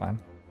seemed fine.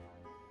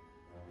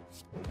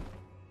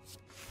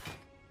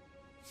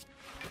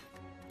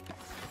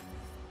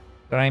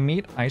 Did I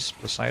meet Ice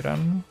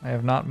Poseidon? I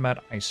have not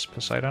met Ice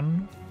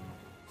Poseidon.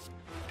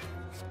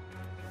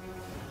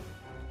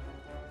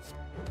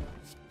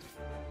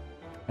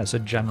 As a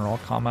general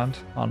comment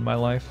on my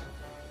life.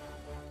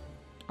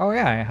 Oh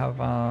yeah, I have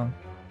a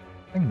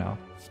thing now.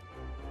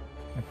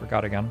 I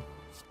forgot again.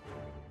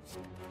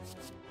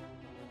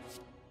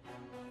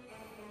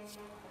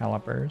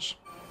 Calipers.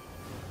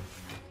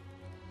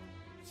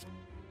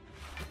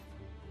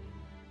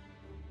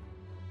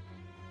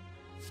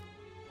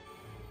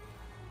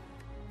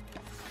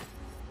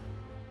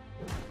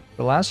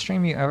 The last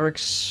stream you ever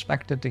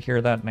expected to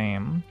hear that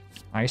name.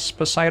 Ice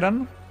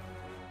Poseidon?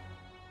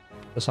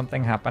 Does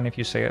something happen if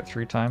you say it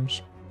 3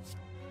 times?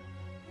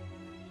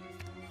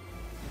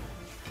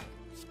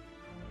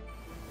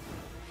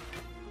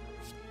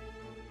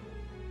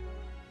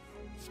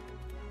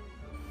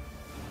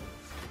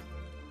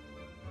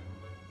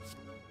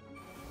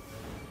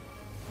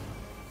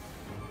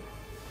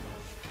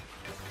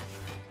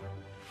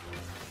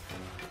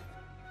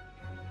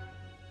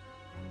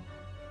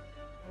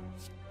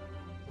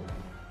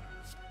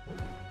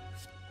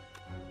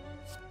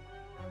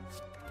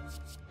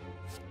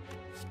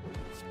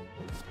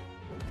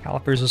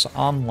 Calipers is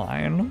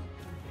online.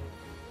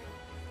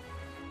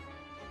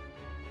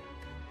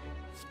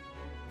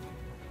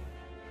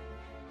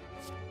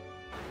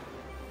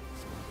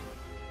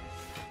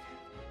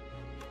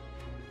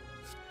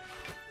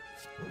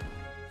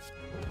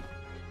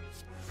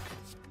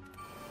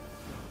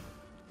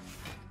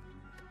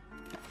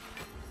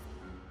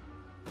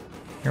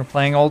 You're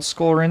playing old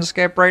school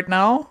RuneScape right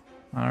now?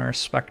 I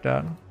respect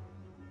that.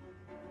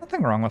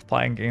 Nothing wrong with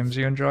playing games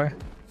you enjoy.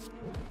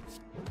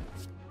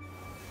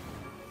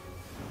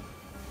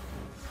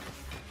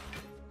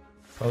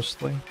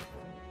 Mostly.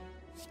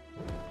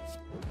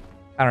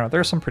 I don't know, there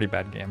are some pretty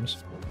bad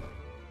games.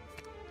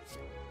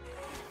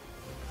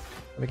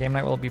 The game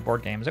night will be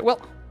board games. It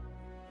will!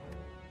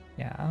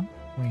 Yeah.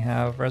 We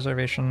have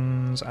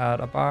reservations at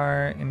a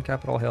bar in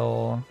Capitol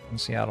Hill in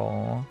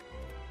Seattle.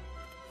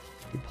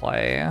 We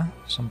play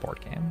some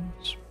board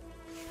games.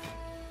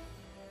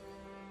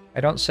 I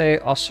don't say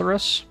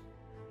Osiris.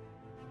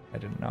 I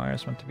didn't know I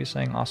was meant to be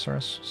saying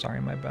Osiris. Sorry,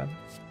 my bad.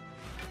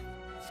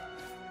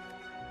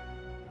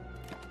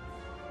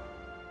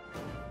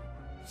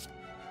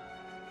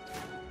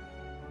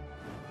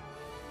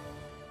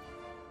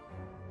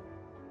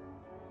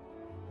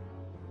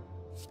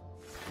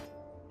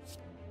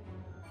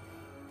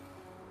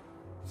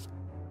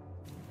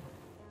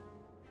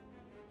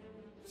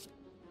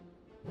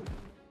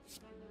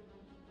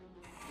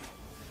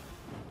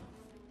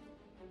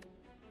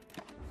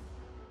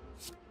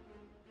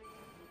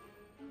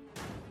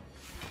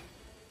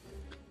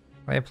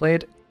 I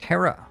played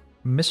Terra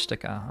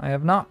Mystica. I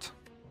have not.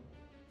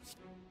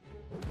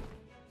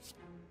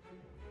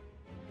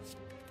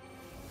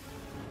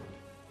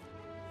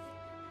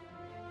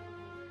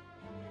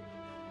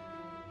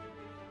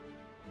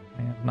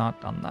 I have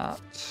not done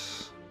that.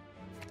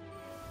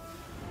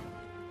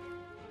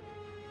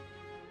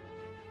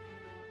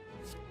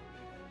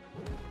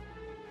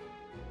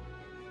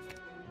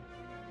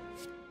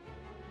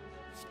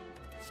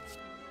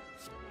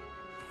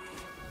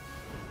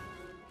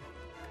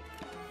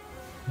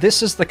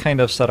 This is the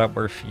kind of setup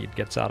where feed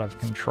gets out of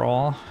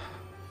control.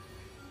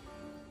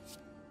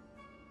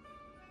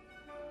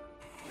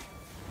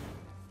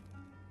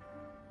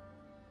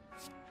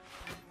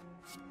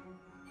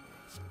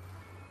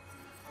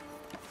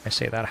 I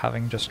say that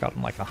having just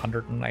gotten like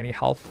 190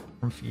 health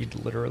from feed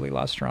literally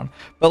last round.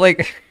 But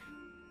like,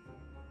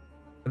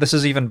 this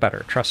is even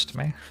better, trust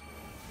me.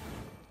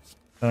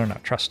 No,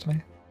 trust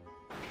me.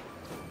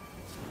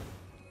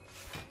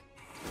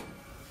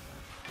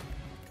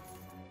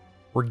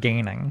 We're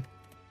gaining.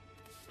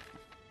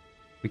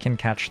 We can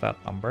catch that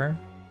number.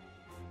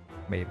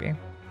 Maybe.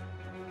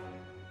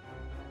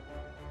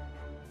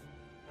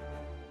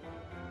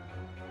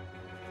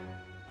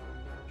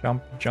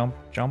 Jump, jump,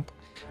 jump.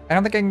 I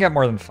don't think I can get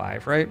more than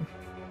 5, right?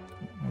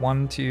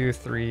 1, 2,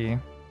 3,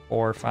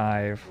 4,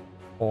 5,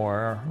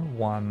 4,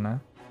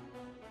 1,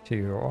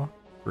 2,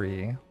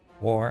 3,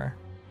 4,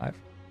 5.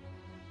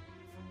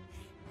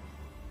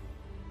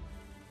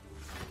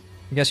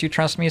 I guess you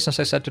trust me since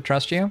I said to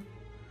trust you?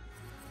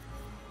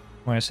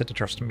 When I said to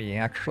trust me,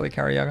 actually,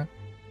 Karyaga.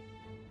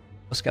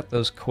 Let's get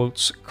those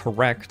quotes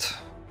correct.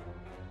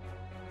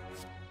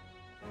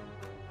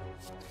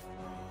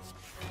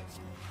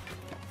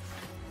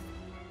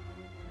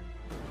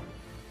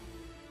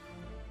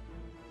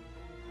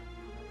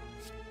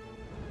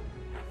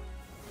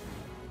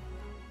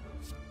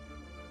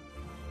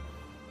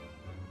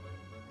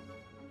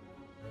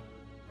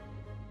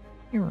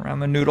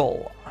 Ramen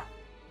noodle.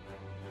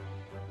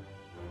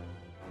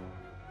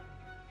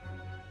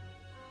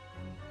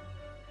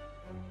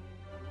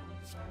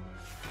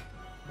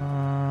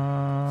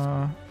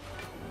 I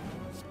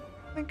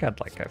think I'd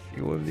like a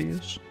few of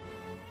these.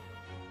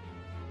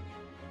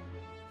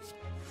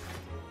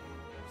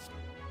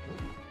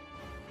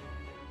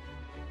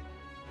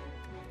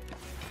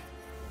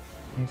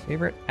 My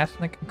favorite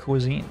ethnic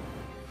cuisine.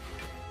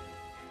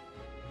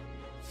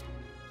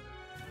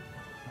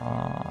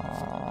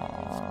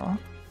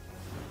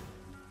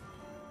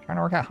 Trying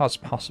to work out how it's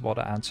possible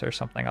to answer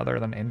something other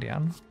than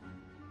Indian.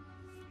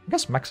 I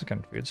guess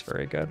Mexican food's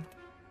very good.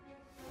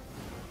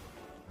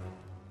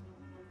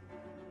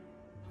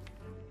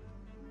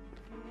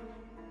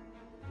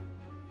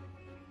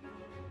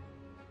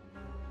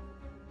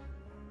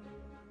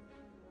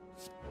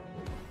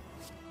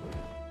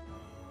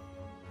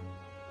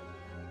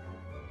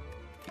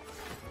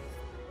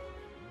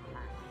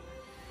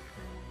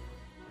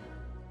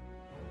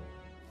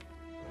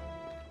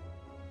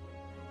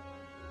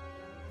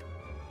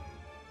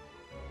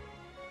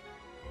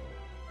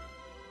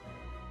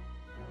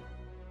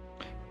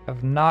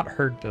 I've not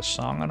heard this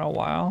song in a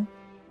while.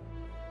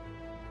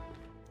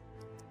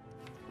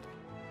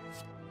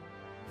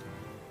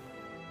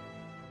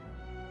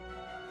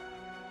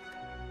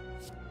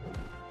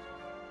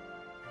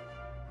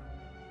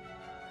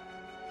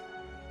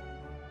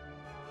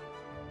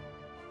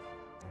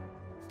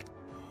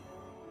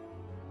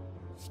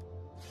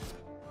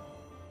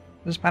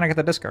 This is Panic at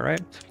the Disco, right?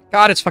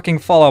 God, it's fucking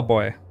Fall Out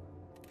Boy.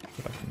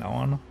 Should have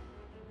known.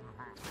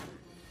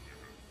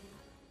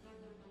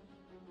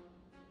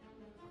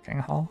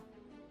 Hall.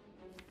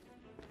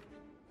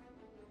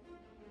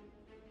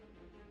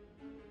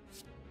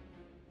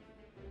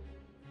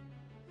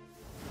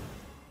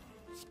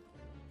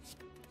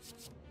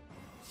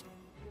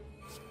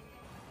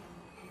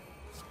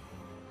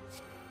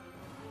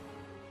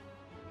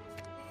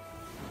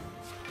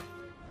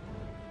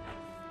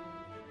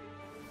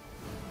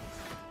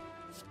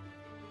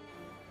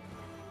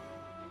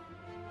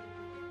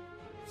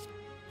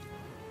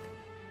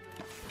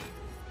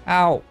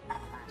 Ow.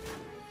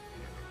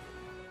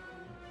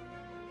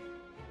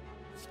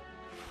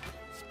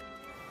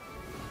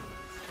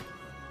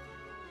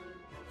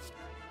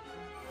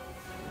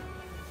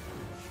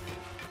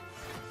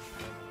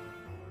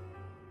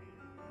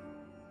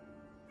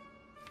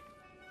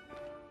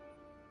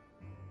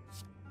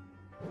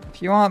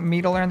 If you want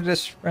me to learn the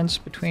difference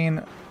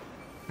between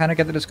Panic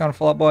at the Disco and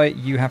Fall Out Boy,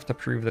 you have to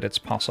prove that it's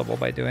possible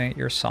by doing it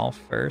yourself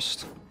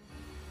first.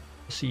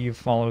 See you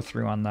follow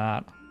through on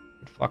that.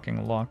 Good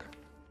fucking luck.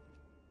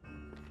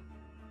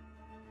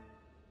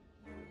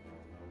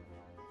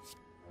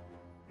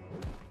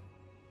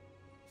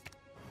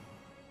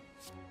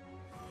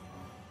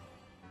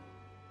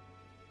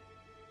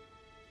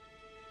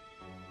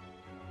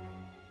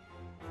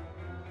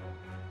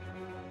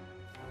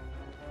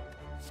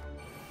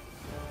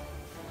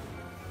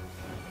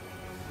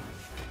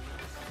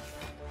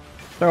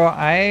 So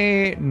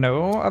I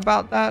know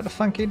about that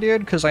Funky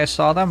Dude because I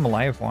saw them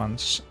live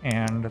once,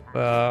 and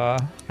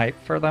the hype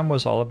for them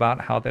was all about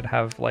how they'd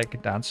have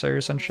like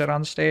dancers and shit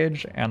on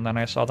stage, and then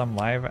I saw them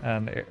live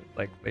and it,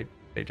 like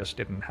they just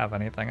didn't have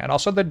anything. And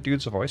also the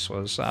dude's voice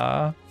was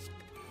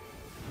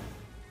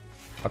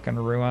fucking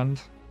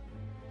ruined.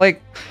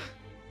 Like,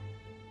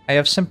 I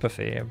have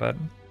sympathy, but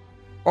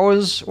what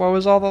was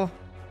all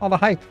the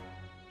hype?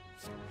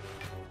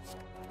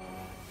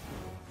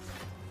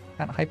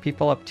 Can't hype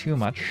people up too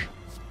much.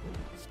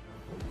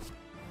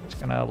 It's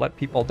gonna let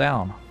people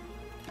down.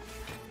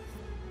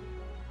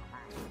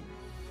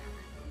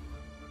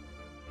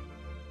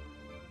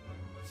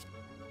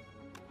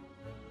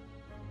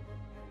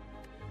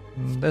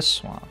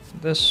 This one,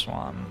 this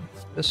one,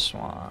 this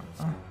one,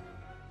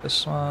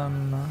 this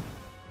one,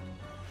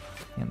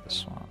 and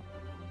this one.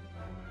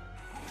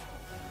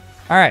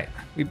 Alright,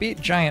 we beat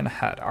Giant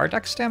Head. Our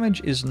dex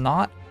damage is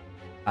not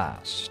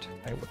fast,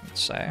 I wouldn't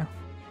say.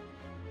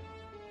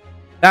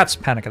 That's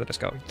Panic at the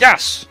Disco.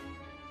 Yes!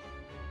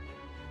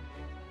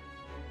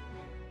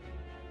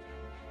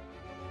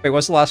 Wait,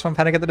 what's the last one?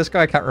 Panic at the Disco?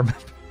 I can't remember.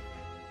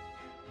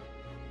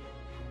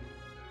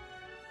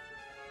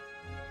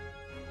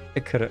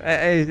 It could have.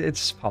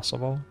 It's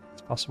possible.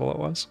 It's possible it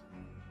was.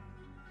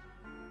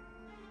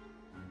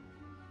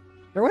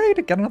 Is there a way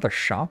to get another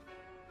shop?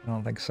 I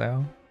don't think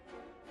so.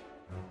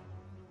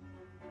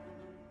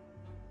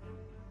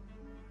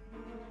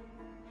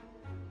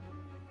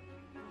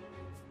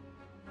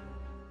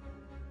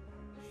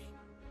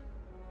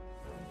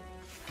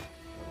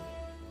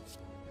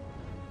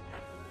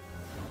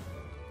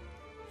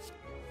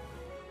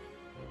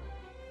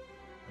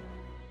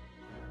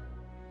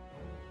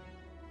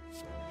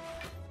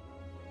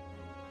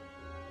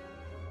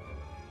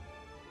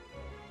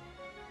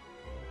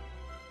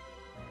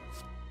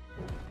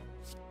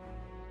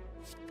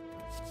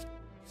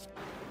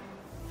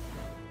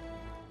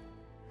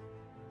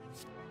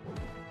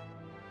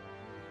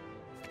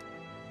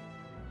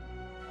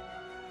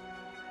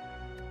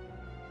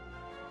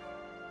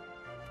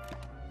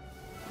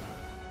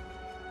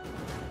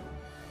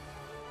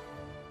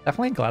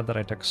 Definitely glad that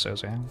I took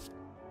Suzy.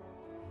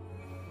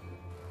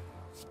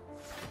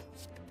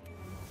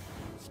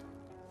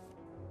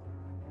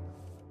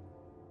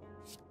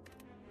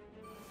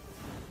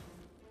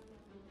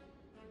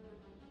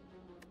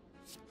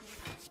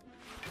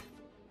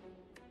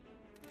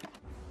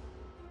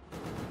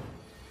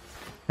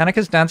 Panic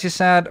is dancey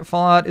sad,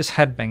 Fallout is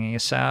headbangy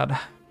sad.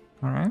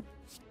 Alright.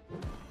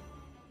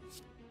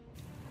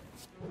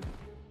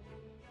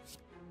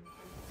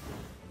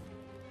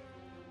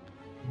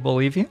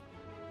 Believe you?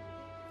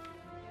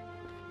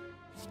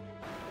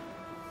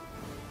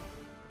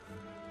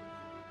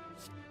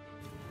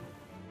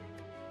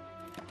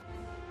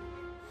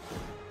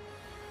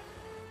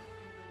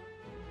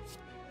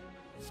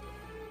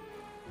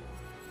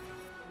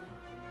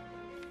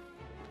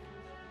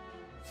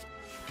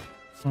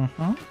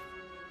 Mm-hmm.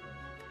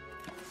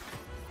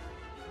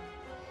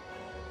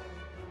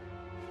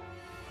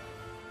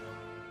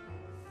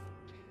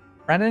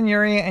 Brandon,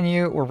 Yuri, and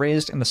you were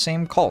raised in the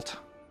same cult.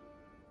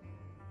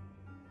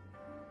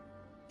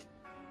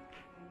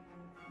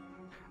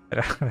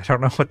 I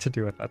don't know what to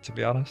do with that, to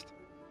be honest.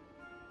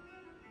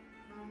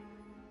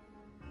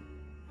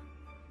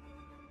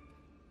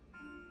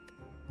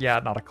 Yeah,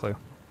 not a clue.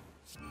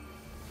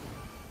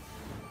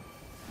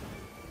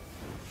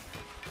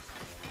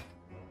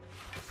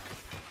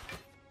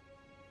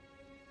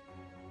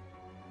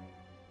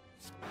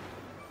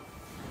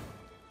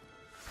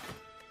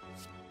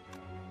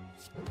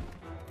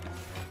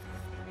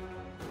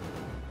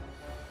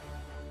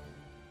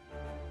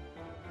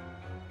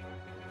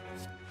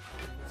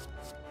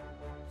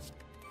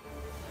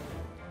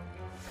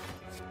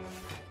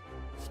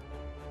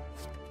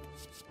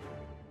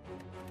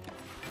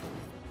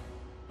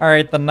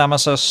 Alright, the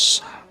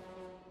Nemesis.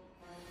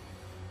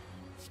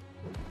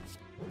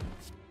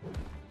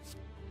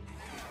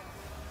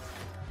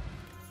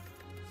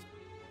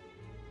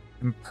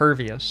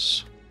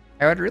 Impervious.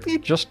 I would really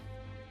just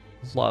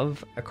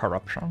love a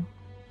corruption.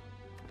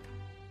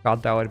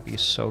 God, that would be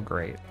so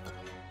great.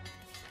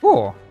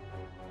 Ooh,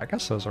 I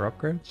guess those are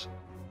upgrades.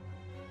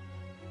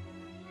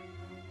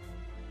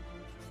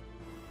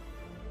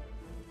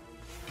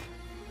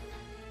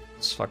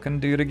 Let's fucking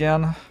do it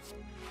again.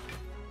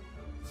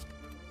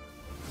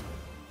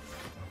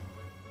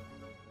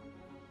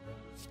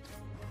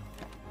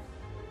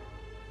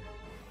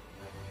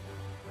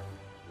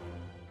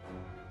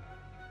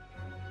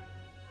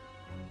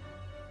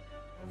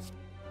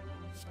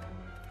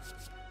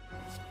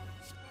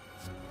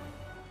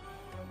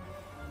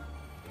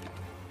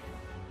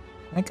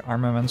 I think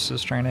Armaments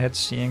is trying to hit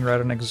Seeing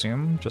Red and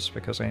Exhume just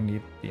because I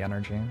need the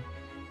energy.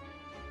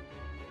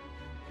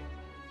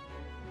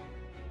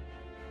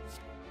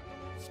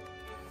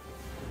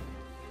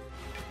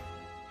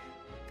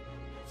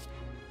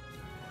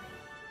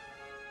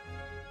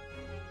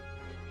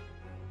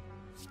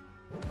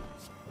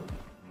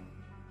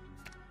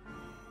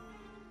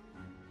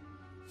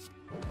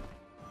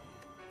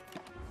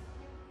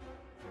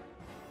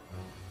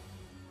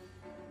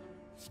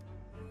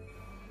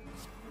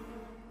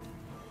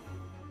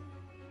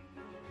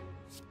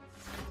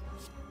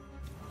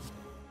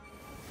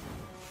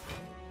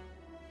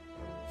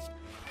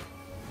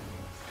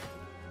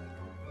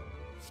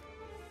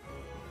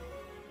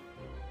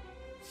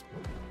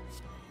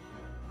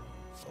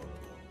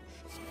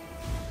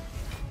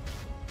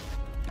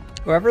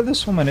 Whoever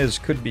this woman is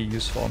could be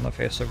useful in the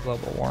face of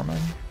global warming.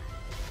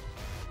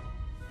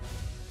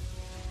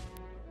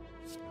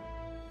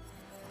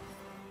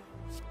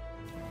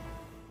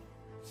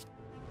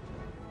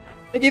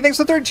 Thank you, thanks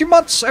for 32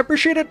 months! I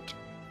appreciate it!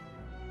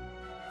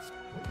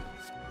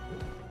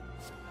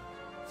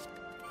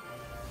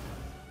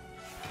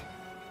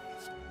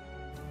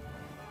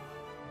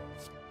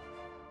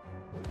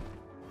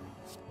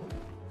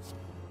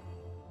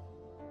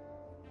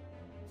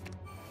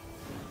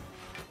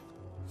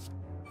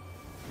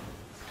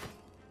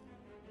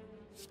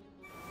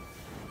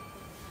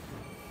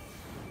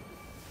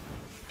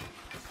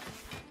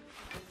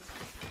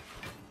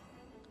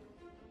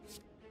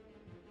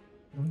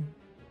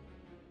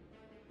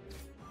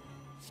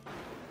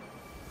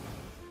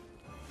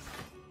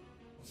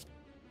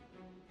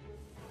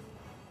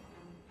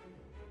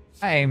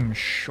 I'm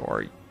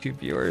sure YouTube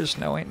viewers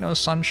know Ain't No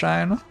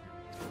Sunshine.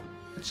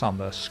 It's on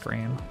the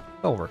screen.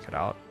 They'll work it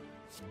out.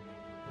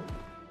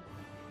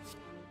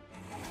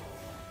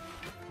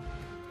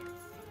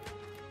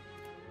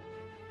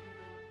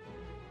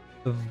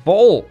 The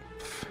Volt.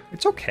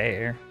 It's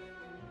okay.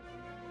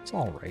 It's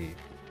alright.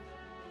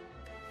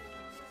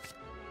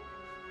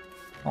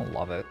 I don't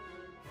love it.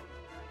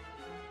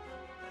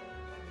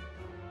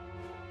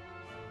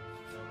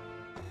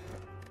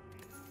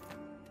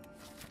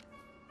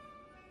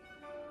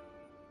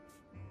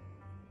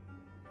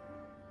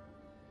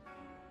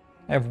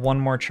 I have one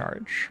more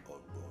charge.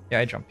 Yeah,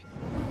 I jump.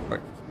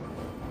 Okay.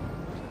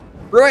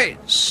 Right!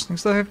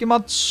 Thanks to the 50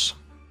 months.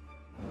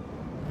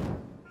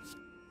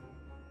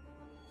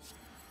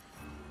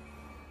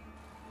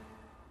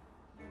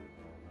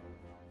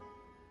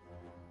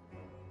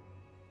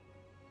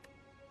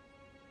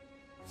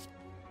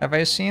 Have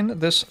I seen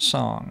this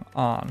song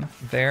on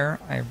There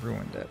I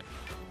Ruined It?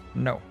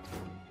 No.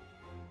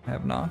 I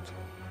have not.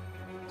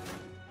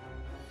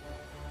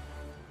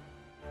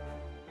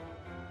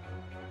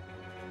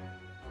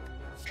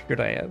 Should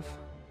I have?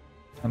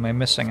 Am I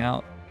missing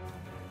out?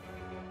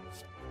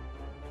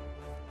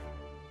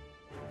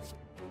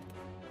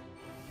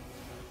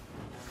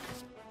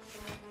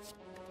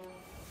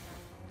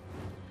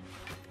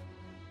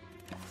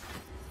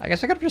 I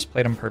guess I could have just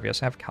played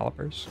Impervious. I have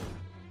Calipers.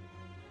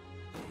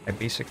 I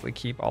basically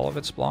keep all of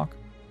its block.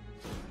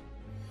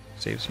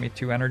 Saves me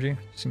 2 energy.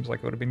 Seems like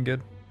it would have been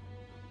good.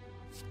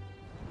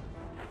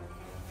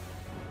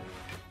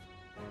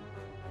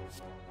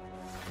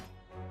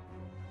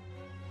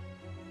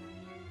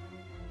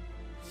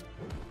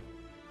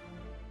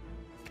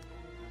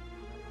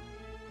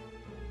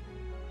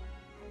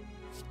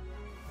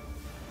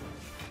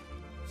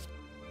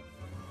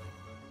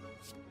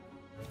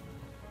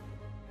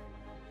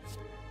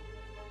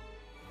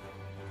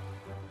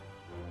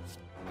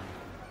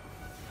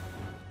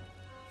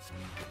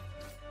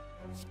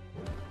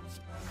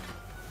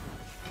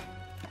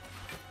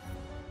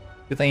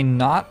 Do they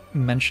not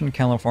mention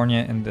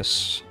California in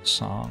this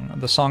song?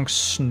 The song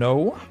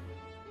Snow?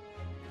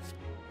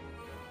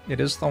 It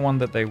is the one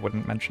that they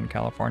wouldn't mention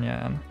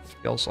California in, it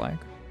feels like.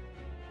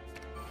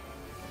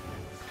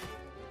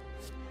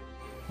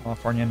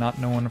 California not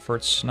known for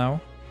its snow.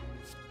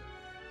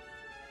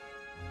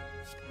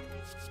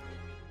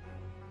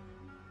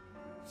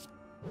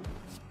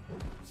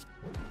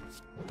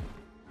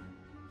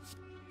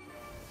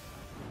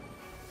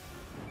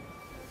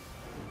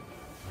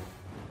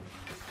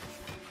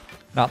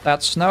 Not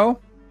that snow?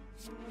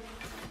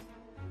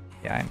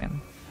 Yeah, I'm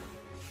in.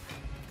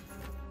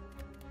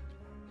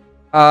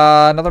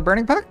 Another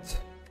Burning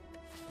Pact?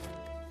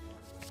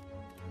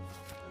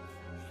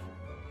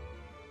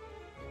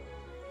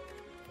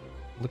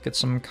 Look at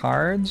some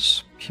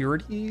cards.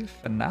 Purity,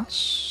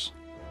 Finesse.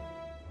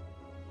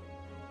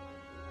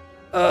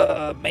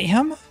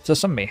 Mayhem? Is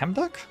this a Mayhem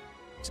deck?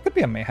 This could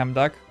be a Mayhem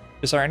deck.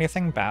 Is there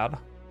anything bad?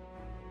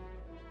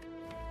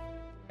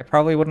 I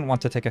probably wouldn't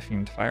want to take a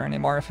Fiendfire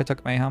anymore if I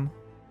took Mayhem.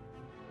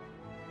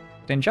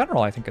 But in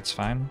general, I think it's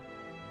fine.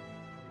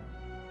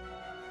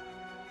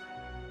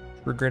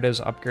 True Grit is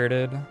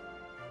upgraded.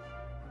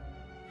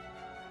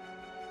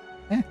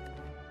 Eh.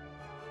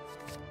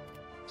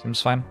 Seems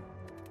fine.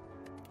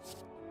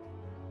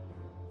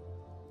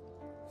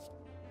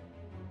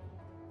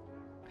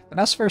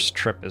 Finesse versus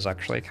Trip is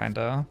actually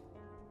kinda...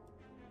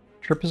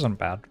 Trip isn't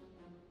bad.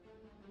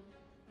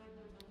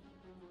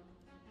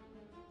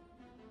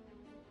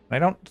 I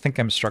don't think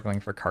I'm struggling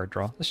for card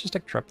draw. Let's just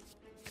take Trip.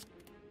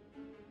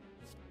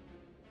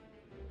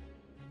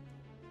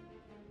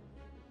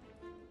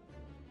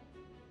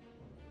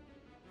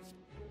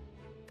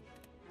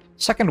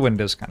 Second Wind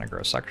is kind of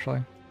gross,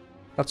 actually.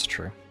 That's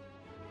true.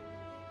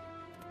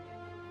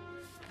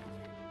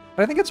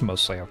 But I think it's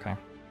mostly okay.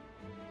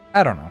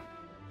 I don't know.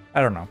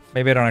 I don't know.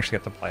 Maybe I don't actually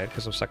get to play it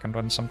because of Second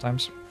Wind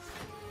sometimes.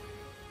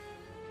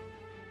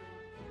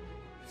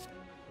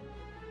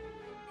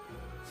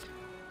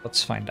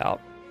 Let's find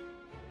out.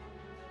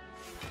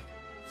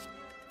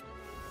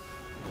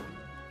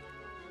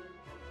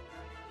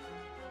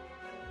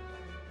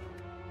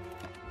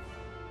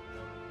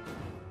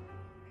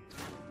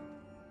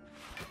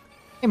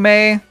 Hey,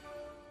 May.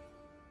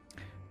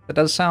 That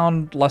does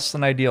sound less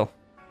than ideal.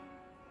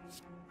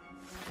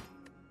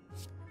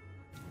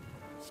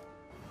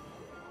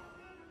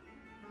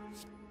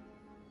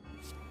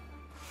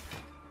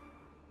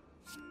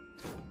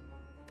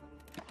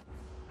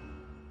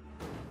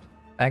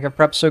 Bag of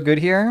Prep so good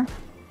here?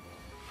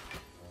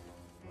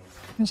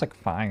 Seems like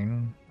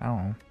fine. I don't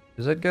know.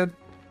 Is it good?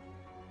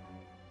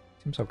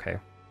 Seems okay.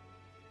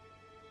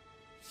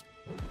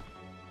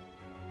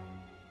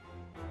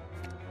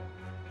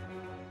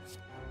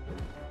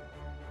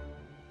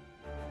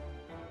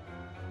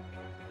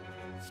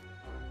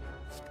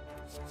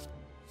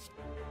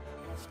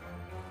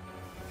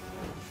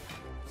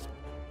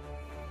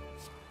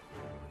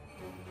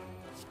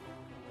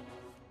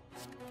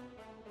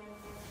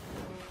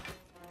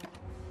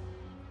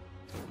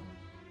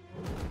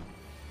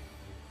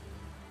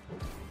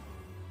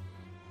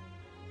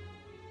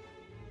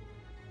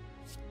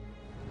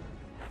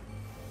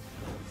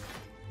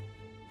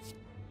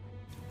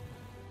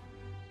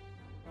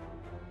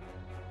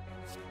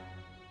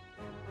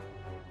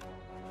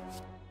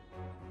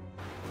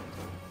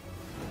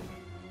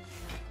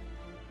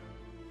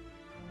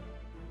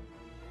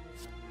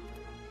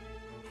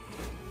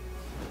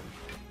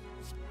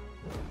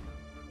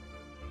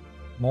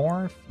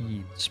 More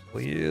feeds,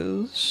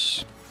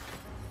 please.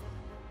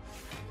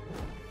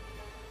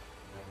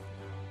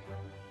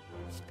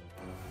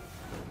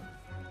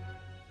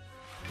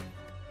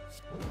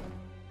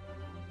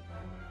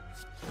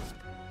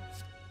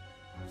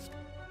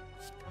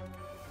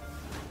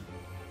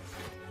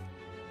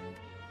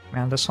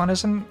 Man, this one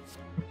isn't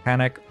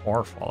Panic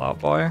or Fallout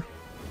Boy.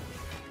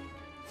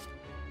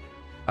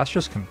 That's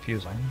just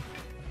confusing.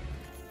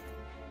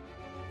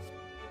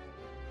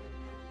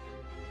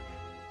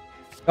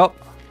 Oh!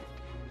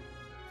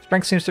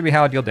 Strength seems to be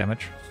how I deal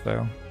damage,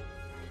 so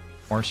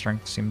more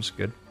strength seems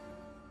good.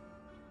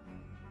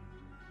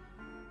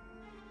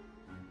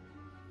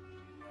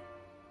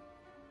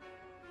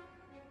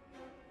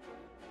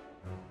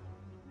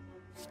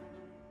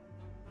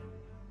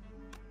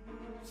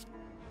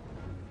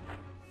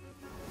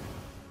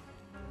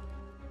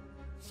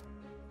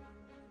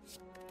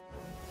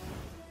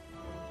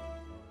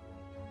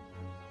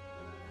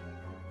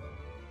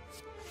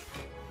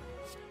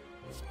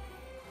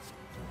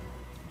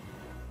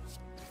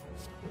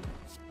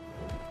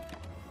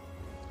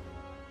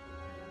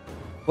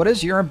 What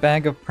does your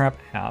bag of prep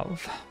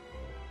have?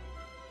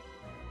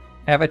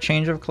 I have a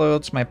change of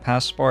clothes, my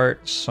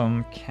passport,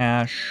 some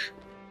cash,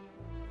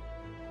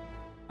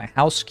 my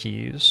house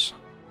keys.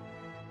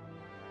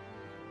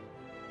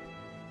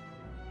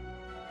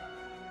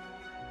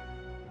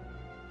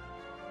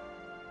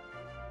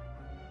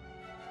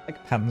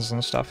 Like pens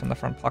and stuff in the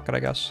front pocket, I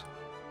guess.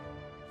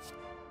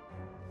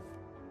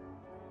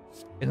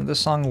 Isn't this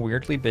song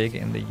weirdly big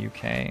in the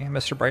UK?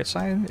 Mr.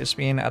 Brightside? It's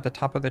been at the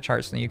top of the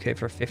charts in the UK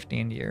for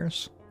 15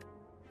 years.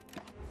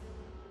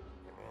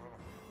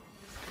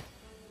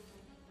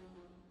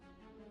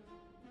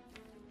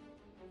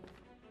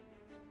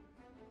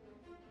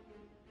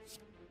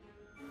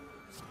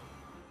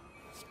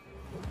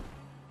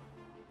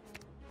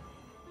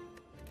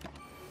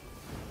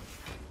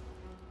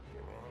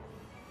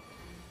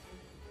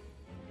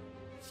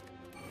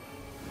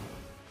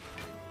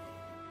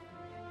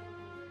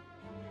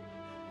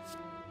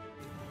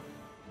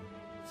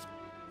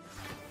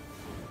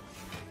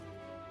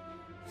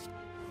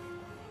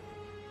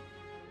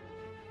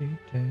 He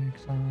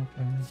takes off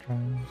and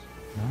tries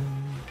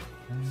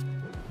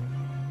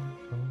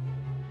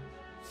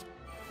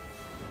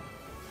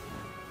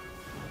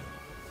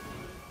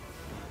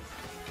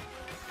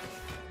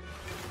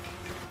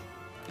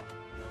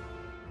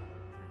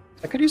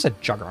I could use a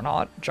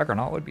Juggernaut.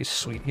 Juggernaut would be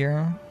sweet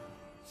here.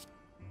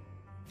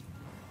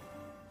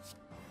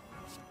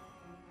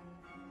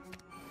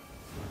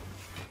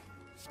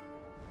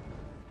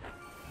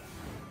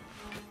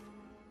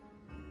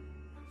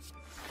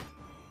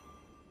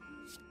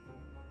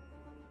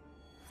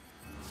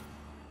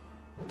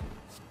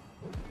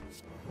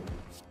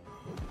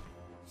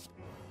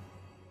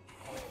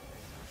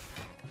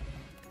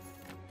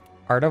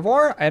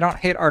 Artivore? I don't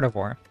hate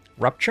Artivore.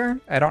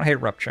 Rupture? I don't hate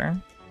Rupture.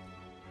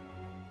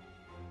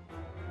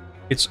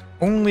 It's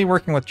only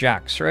working with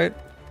Jax, right?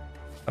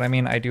 But I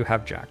mean, I do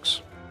have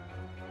Jax.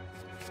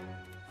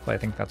 So I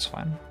think that's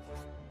fine.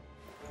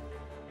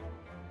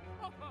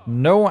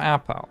 No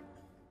Apo.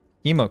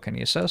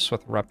 Hemokinesis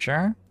with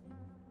Rupture.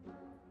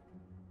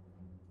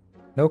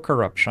 No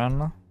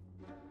Corruption.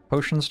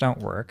 Potions don't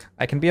work.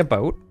 I can be a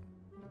boat.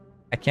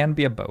 I can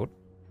be a boat.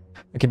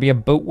 I can be a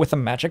boat with a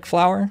magic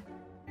flower.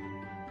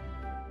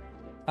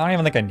 I don't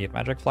even think I need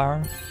magic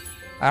flower.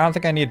 I don't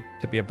think I need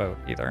to be a boat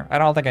either. I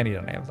don't think I need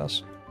any of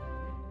this.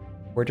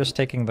 We're just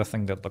taking the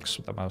thing that looks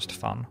the most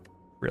fun.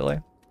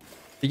 Really.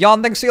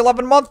 Beyond, thanks the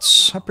 11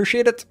 months!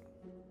 Appreciate it.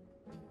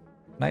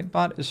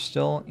 Nightbot is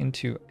still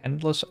into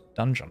Endless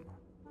Dungeon.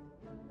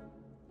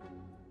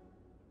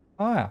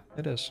 Oh yeah,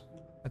 it is.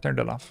 I turned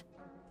it off.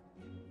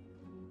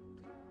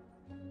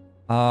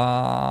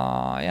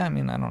 Yeah, I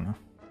mean, I don't know.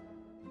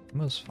 It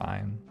was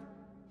fine.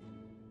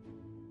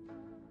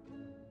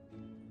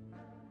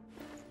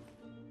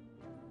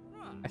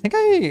 I think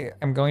I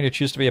am going to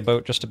choose to be a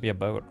boat just to be a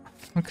boat.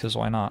 Because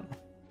why not?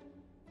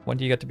 When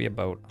do you get to be a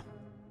boat?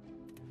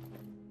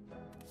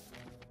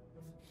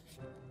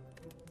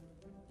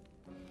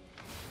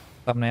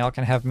 Thumbnail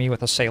can have me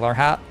with a sailor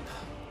hat.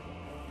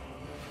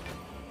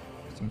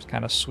 Seems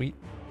kind of sweet.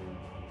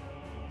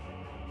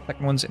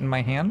 Second one's in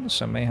my hand,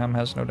 so Mayhem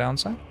has no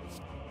downside.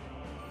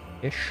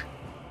 Ish.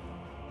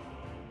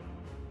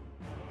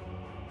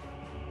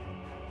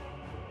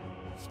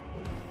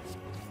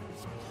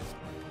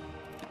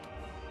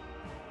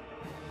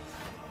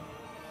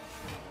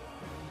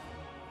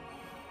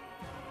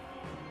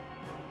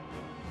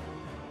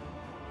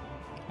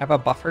 I have a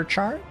buffer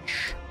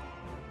charge.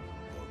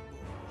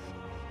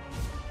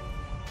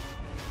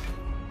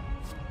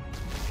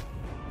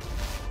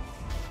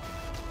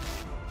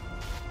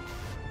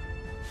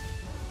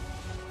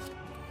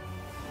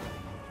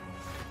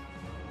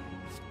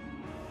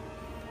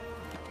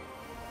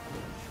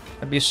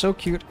 I'd be so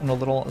cute in a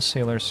little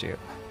sailor suit.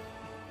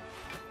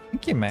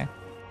 Thank you, May.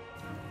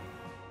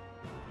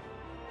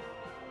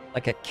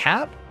 Like a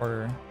cat,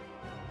 or...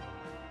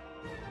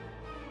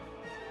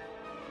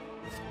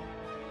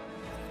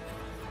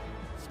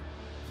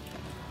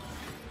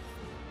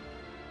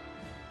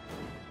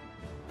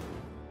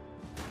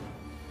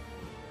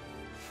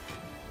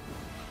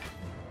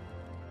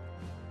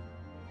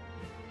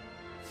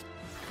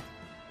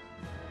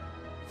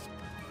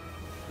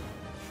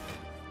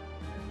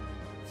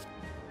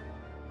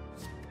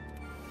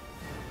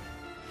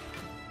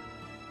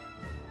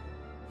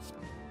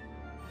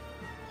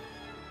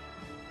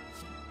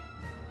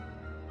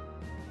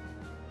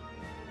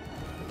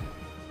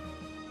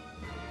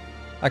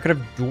 I could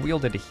have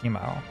dual-wielded a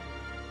Hemo.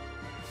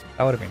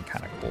 That would have been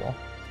kind of cool.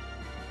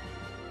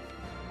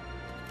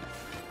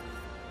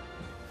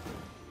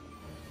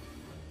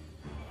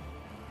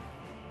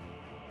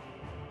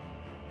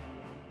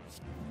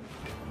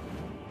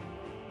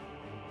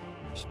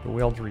 Just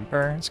dual-wield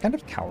Reaper. It's kind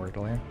of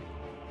cowardly.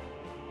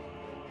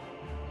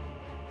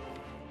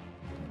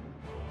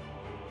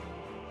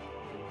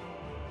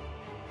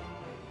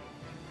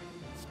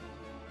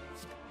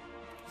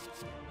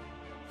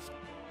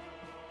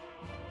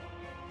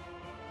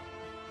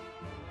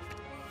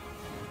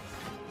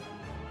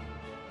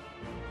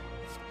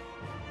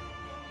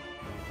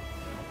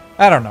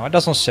 I don't know, it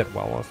doesn't sit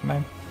well with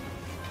me.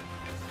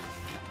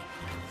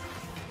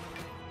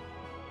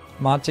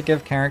 Mod to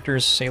give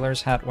characters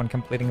sailor's hat when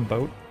completing a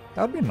boat?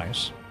 That would be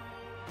nice.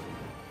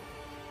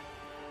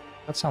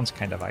 That sounds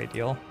kind of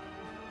ideal.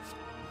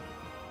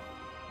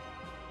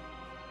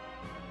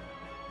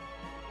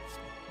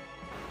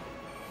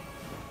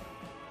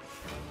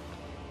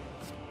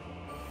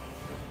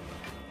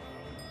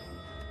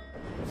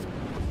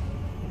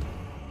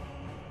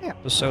 Yeah,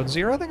 episode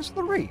 0, thanks for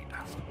the raid.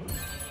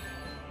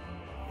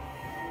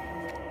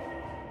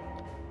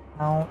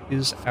 How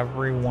is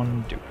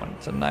everyone doing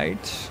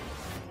tonight?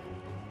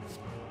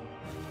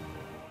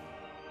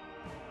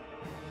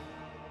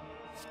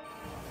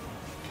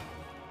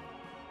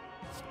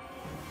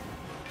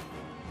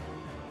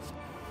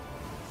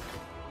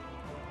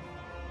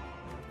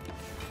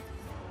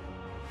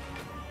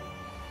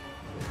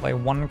 Play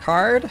one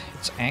card.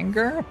 It's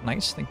Anger.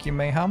 Nice, thank you,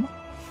 Mayhem.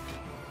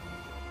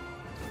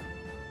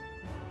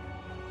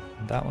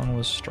 And that one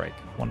was Strike.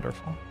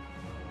 Wonderful.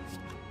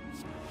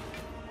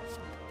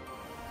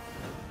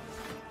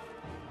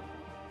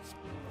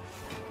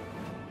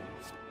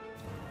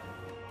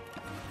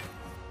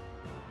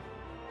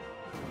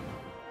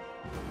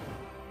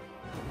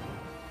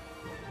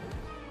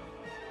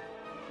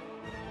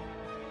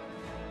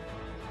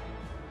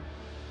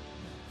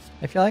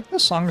 I feel like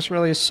this song's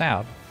really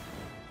sad.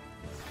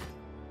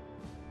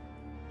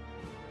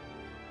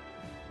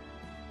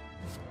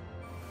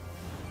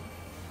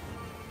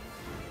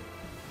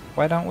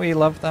 Why don't we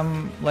love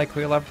them like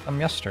we loved them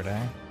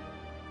yesterday?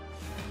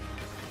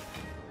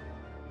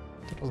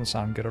 That doesn't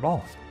sound good at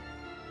all.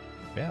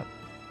 Yeah.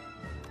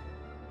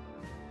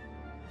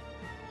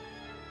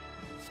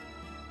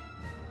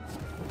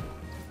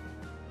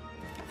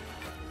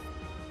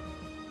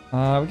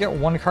 We get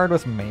one card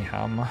with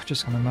Mayhem.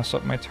 Just gonna mess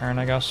up my turn,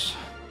 I guess.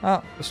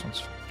 Oh, this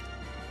one's...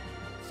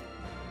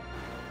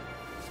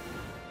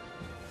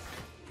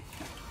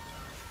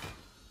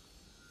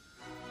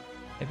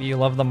 Maybe you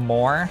love them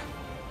more?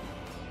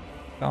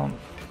 Don't...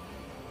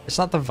 It's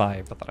not the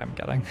vibe that I'm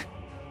getting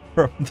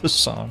from the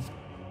song.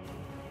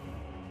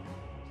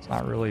 It's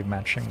not really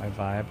matching my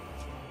vibe.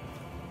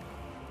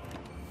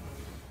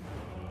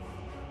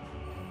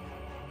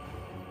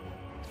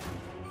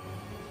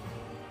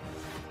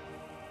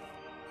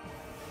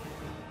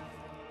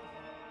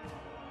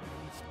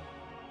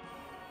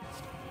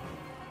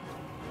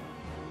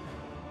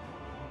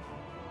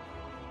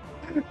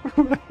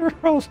 Why are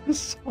all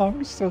these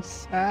songs so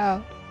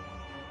sad?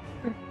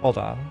 Hold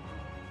on.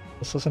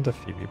 Let's listen to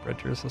Phoebe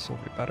Bridgers, this will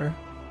be better.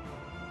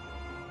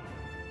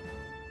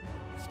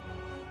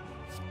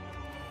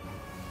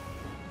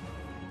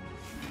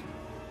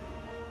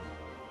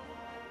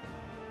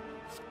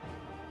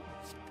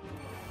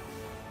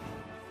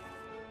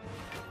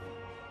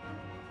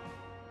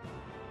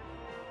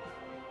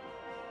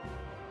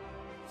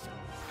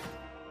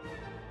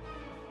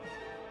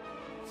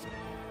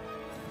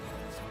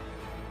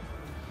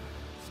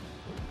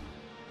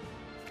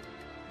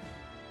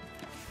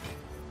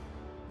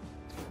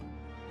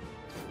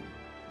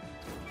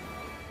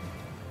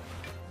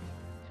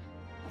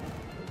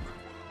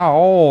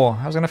 Oh,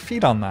 I was gonna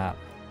feed on that.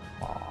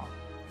 Aw.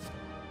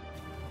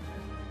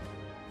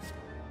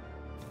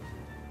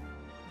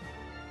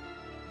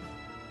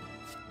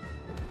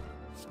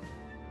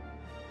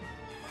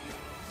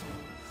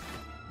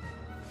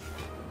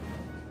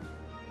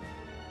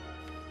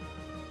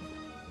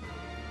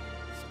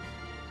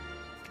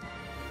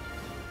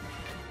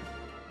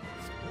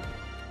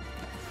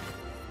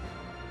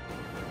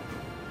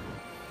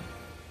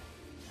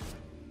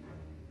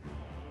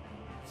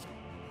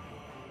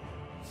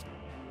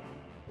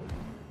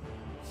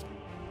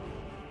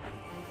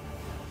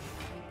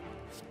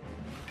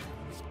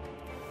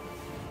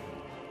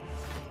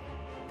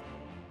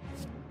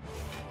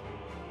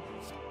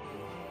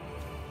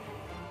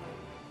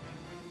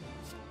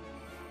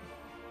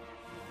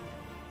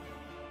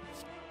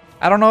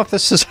 I don't know if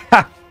this is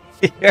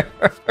happier.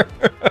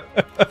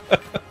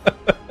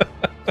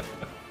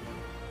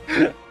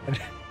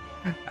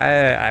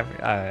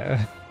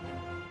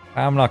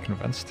 I'm not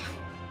convinced.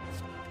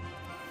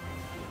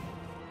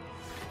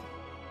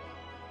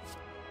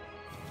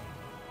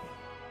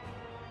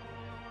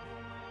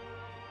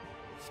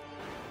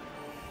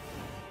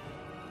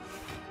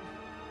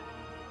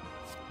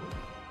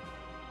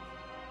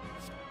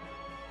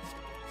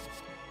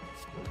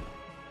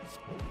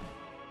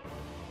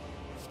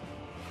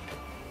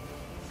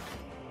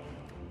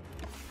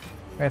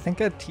 I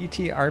think a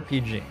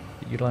TTRPG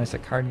that utilized a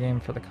card game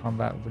for the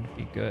combat would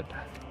be good.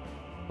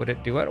 Would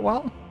it do it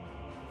well?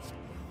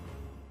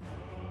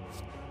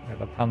 It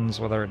depends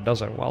whether it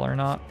does it well or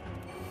not.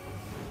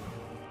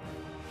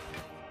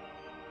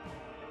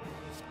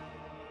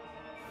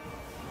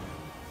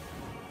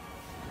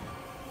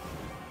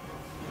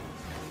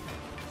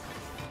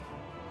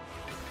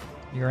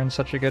 You're in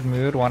such a good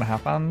mood, what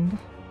happened?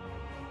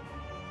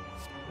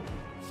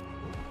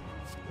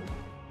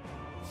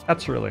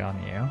 That's really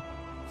on you.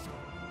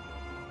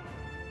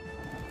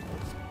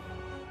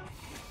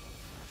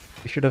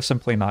 You should have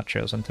simply not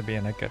chosen to be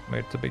in a good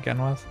mood to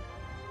begin with.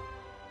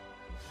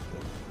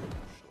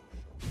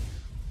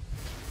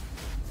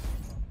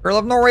 Girl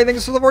of Norway,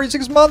 thanks for the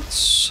 46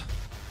 months!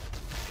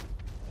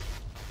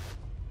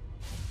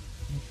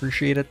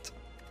 Appreciate it.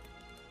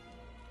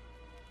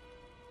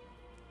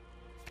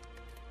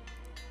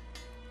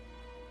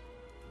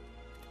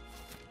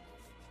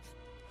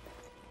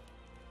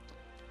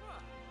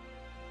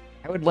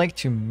 I would like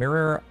to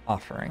mirror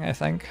offering, I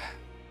think.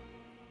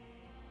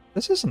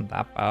 This isn't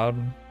that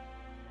bad.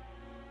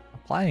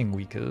 Applying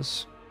weak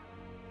is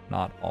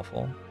not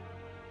awful.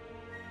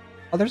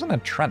 Oh, there's an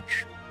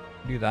entrench.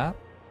 Do that.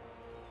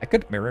 I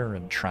could mirror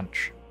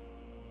entrench.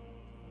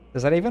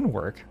 Does that even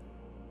work?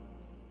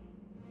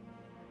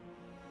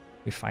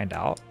 We find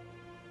out.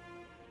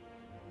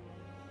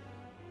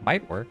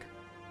 Might work.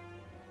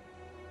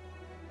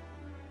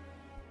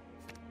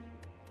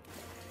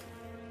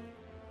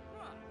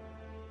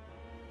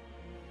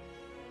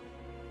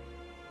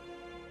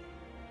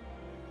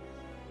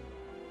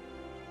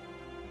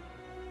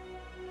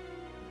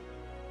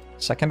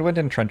 Second Wind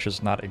Entrench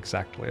is not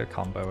exactly a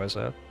combo, is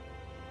it?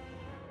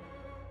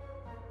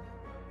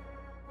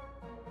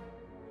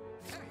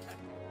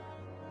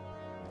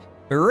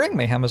 Mirroring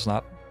Mayhem is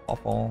not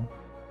awful.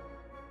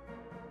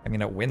 I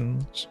mean, it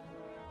wins.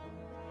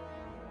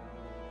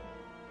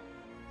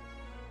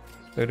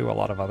 They do a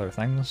lot of other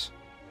things.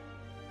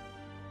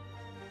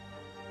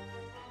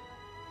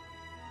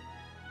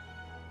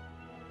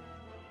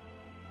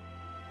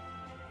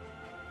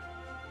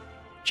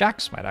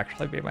 Jax might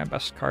actually be my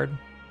best card.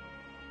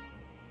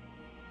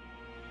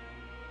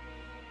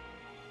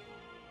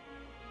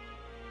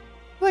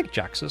 I think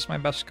Jax is my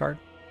best card.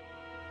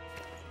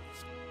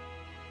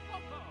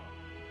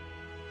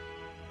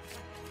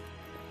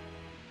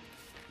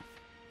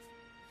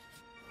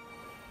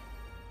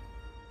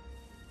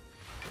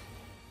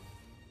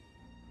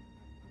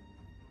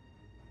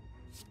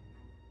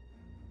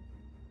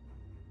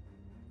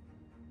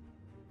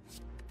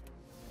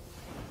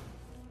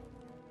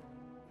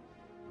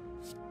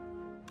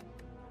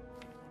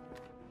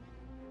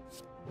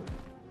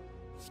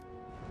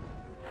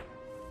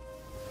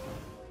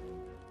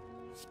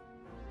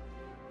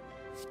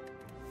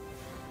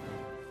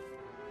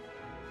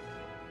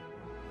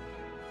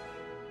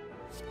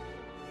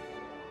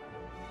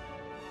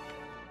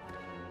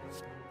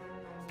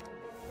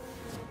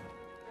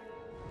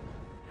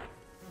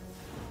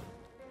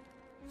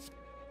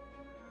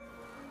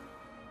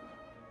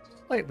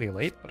 Slightly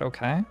late, but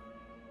okay.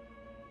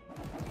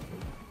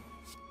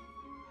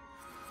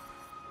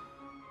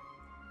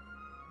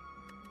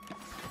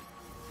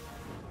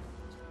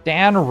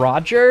 Stan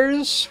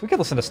Rogers? We could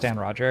listen to Stan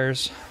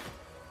Rogers.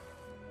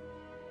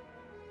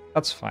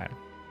 That's fine.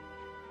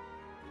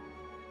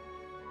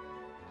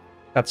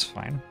 That's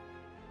fine.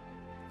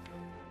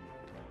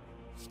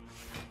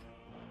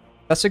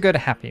 That's a good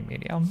happy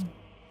medium.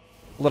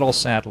 Little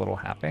sad, little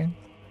happy.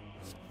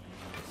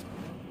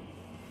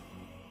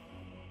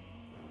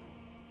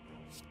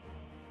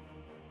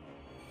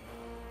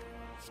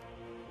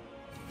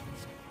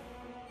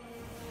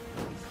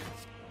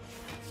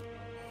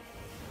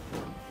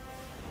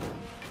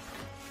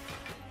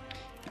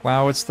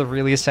 Wow, it's the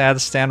really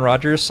sad Stan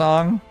Rogers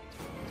song.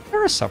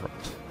 There are several.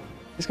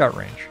 He's got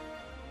range.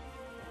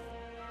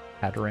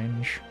 Had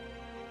range.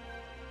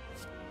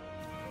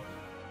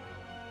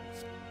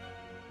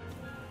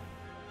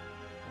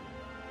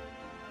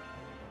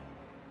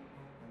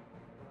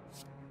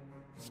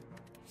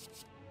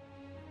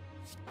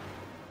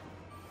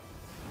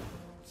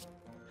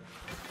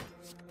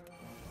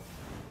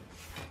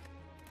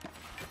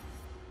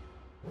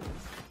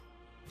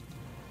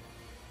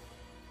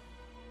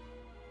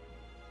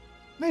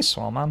 Nice,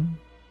 Swellman.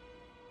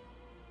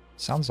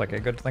 Sounds like a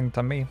good thing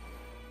to me.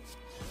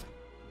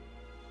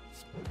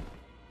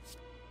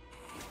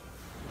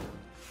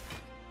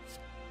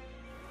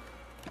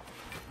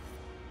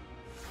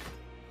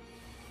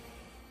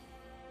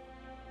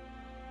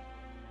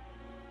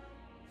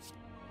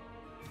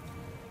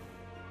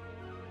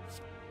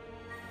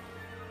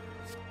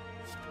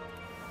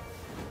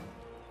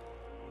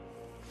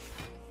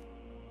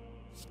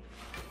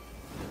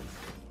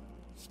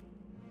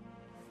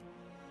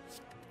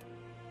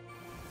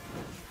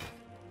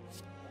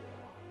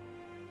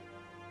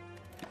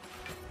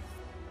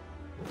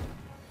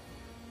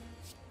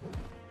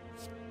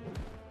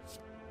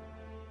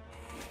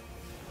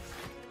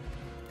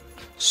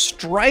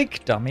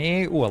 Strike,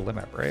 dummy! Ooh, a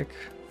limit break.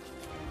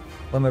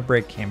 Limit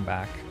break came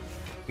back.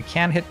 We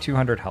can hit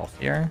 200 health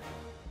here.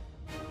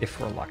 if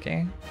we're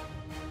lucky.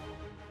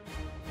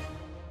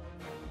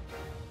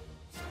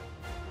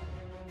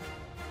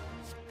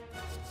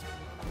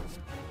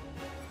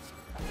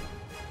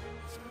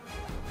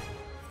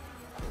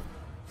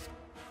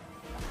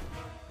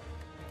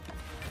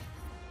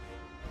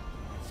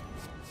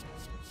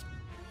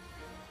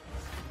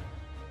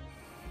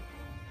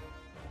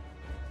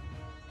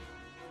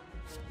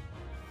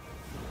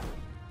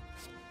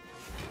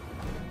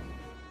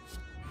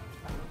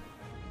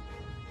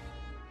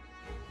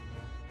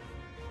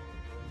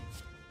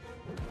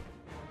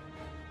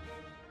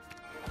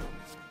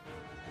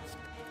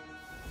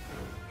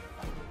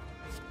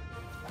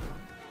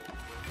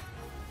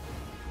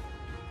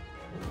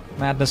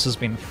 Madness has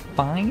been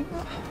fine.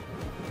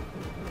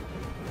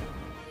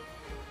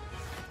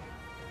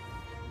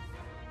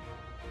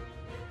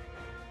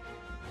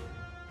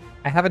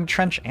 I have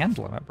Entrench and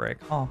Limit Break.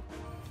 Oh.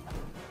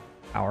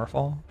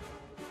 Powerful.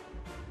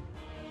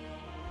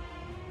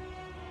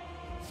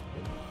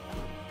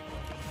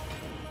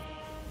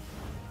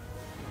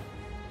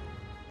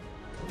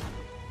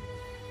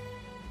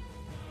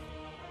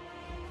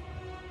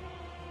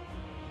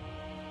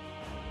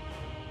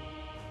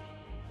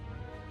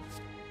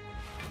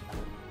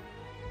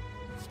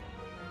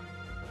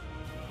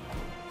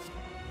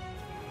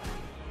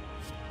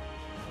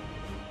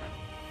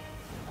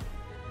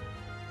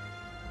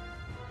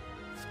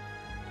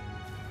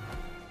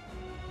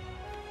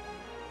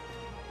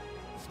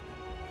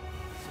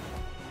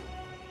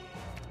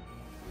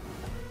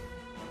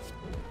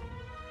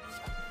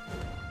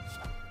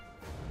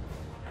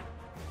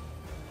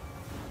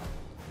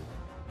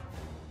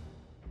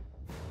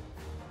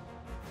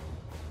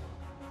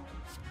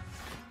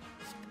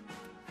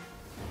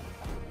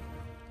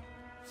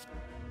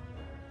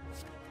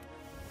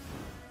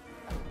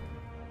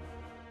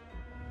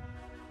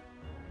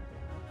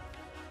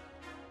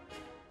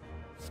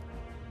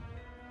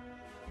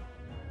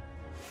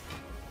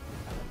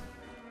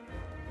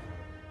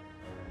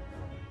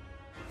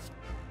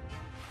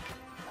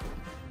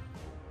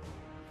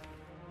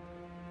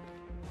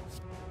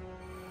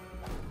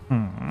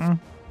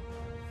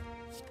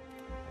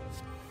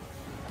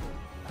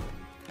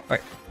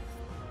 Right.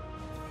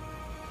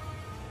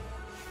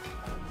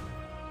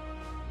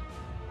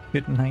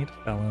 Good night,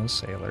 fellow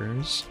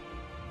sailors.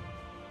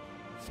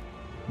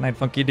 Night,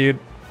 funky dude.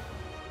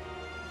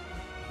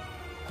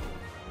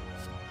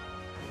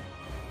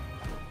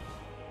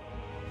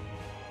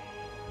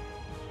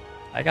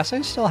 I guess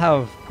I still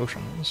have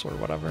potions or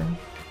whatever.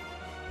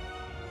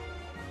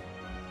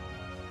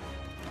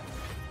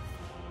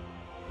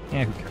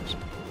 Yeah, who cares?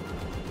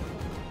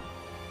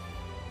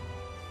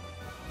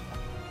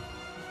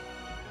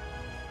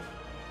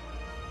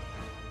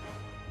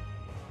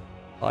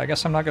 Well, I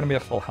guess I'm not going to be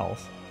at full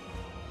health.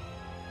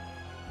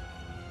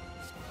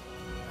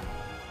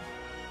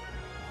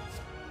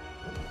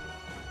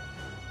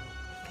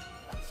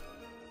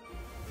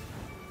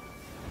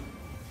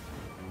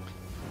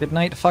 Good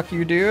night, fuck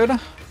you, dude.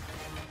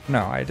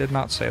 No, I did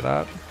not say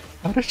that.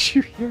 How did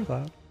you hear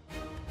that?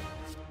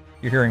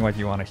 You're hearing what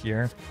you want to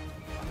hear.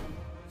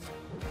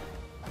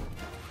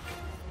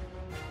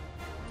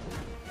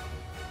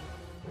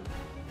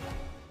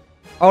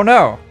 Oh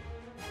no!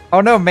 Oh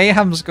no,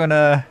 Mayhem's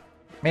gonna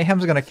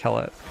kill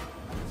it.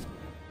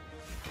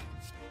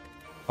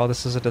 Oh,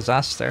 this is a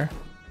disaster.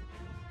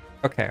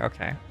 Okay,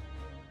 okay.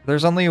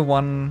 There's only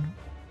one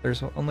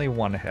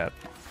hit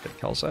that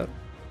kills it.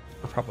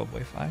 We're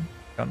probably fine.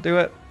 Don't do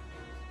it.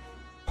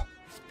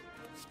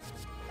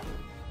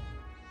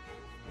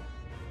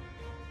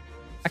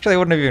 Actually, I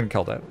wouldn't have even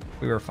killed it.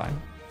 We were fine.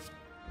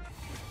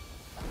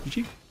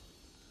 GG.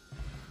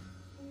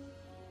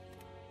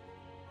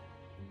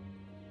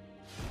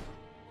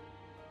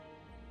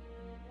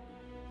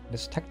 It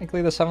is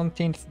technically the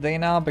 17th day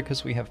now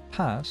because we have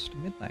passed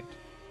midnight.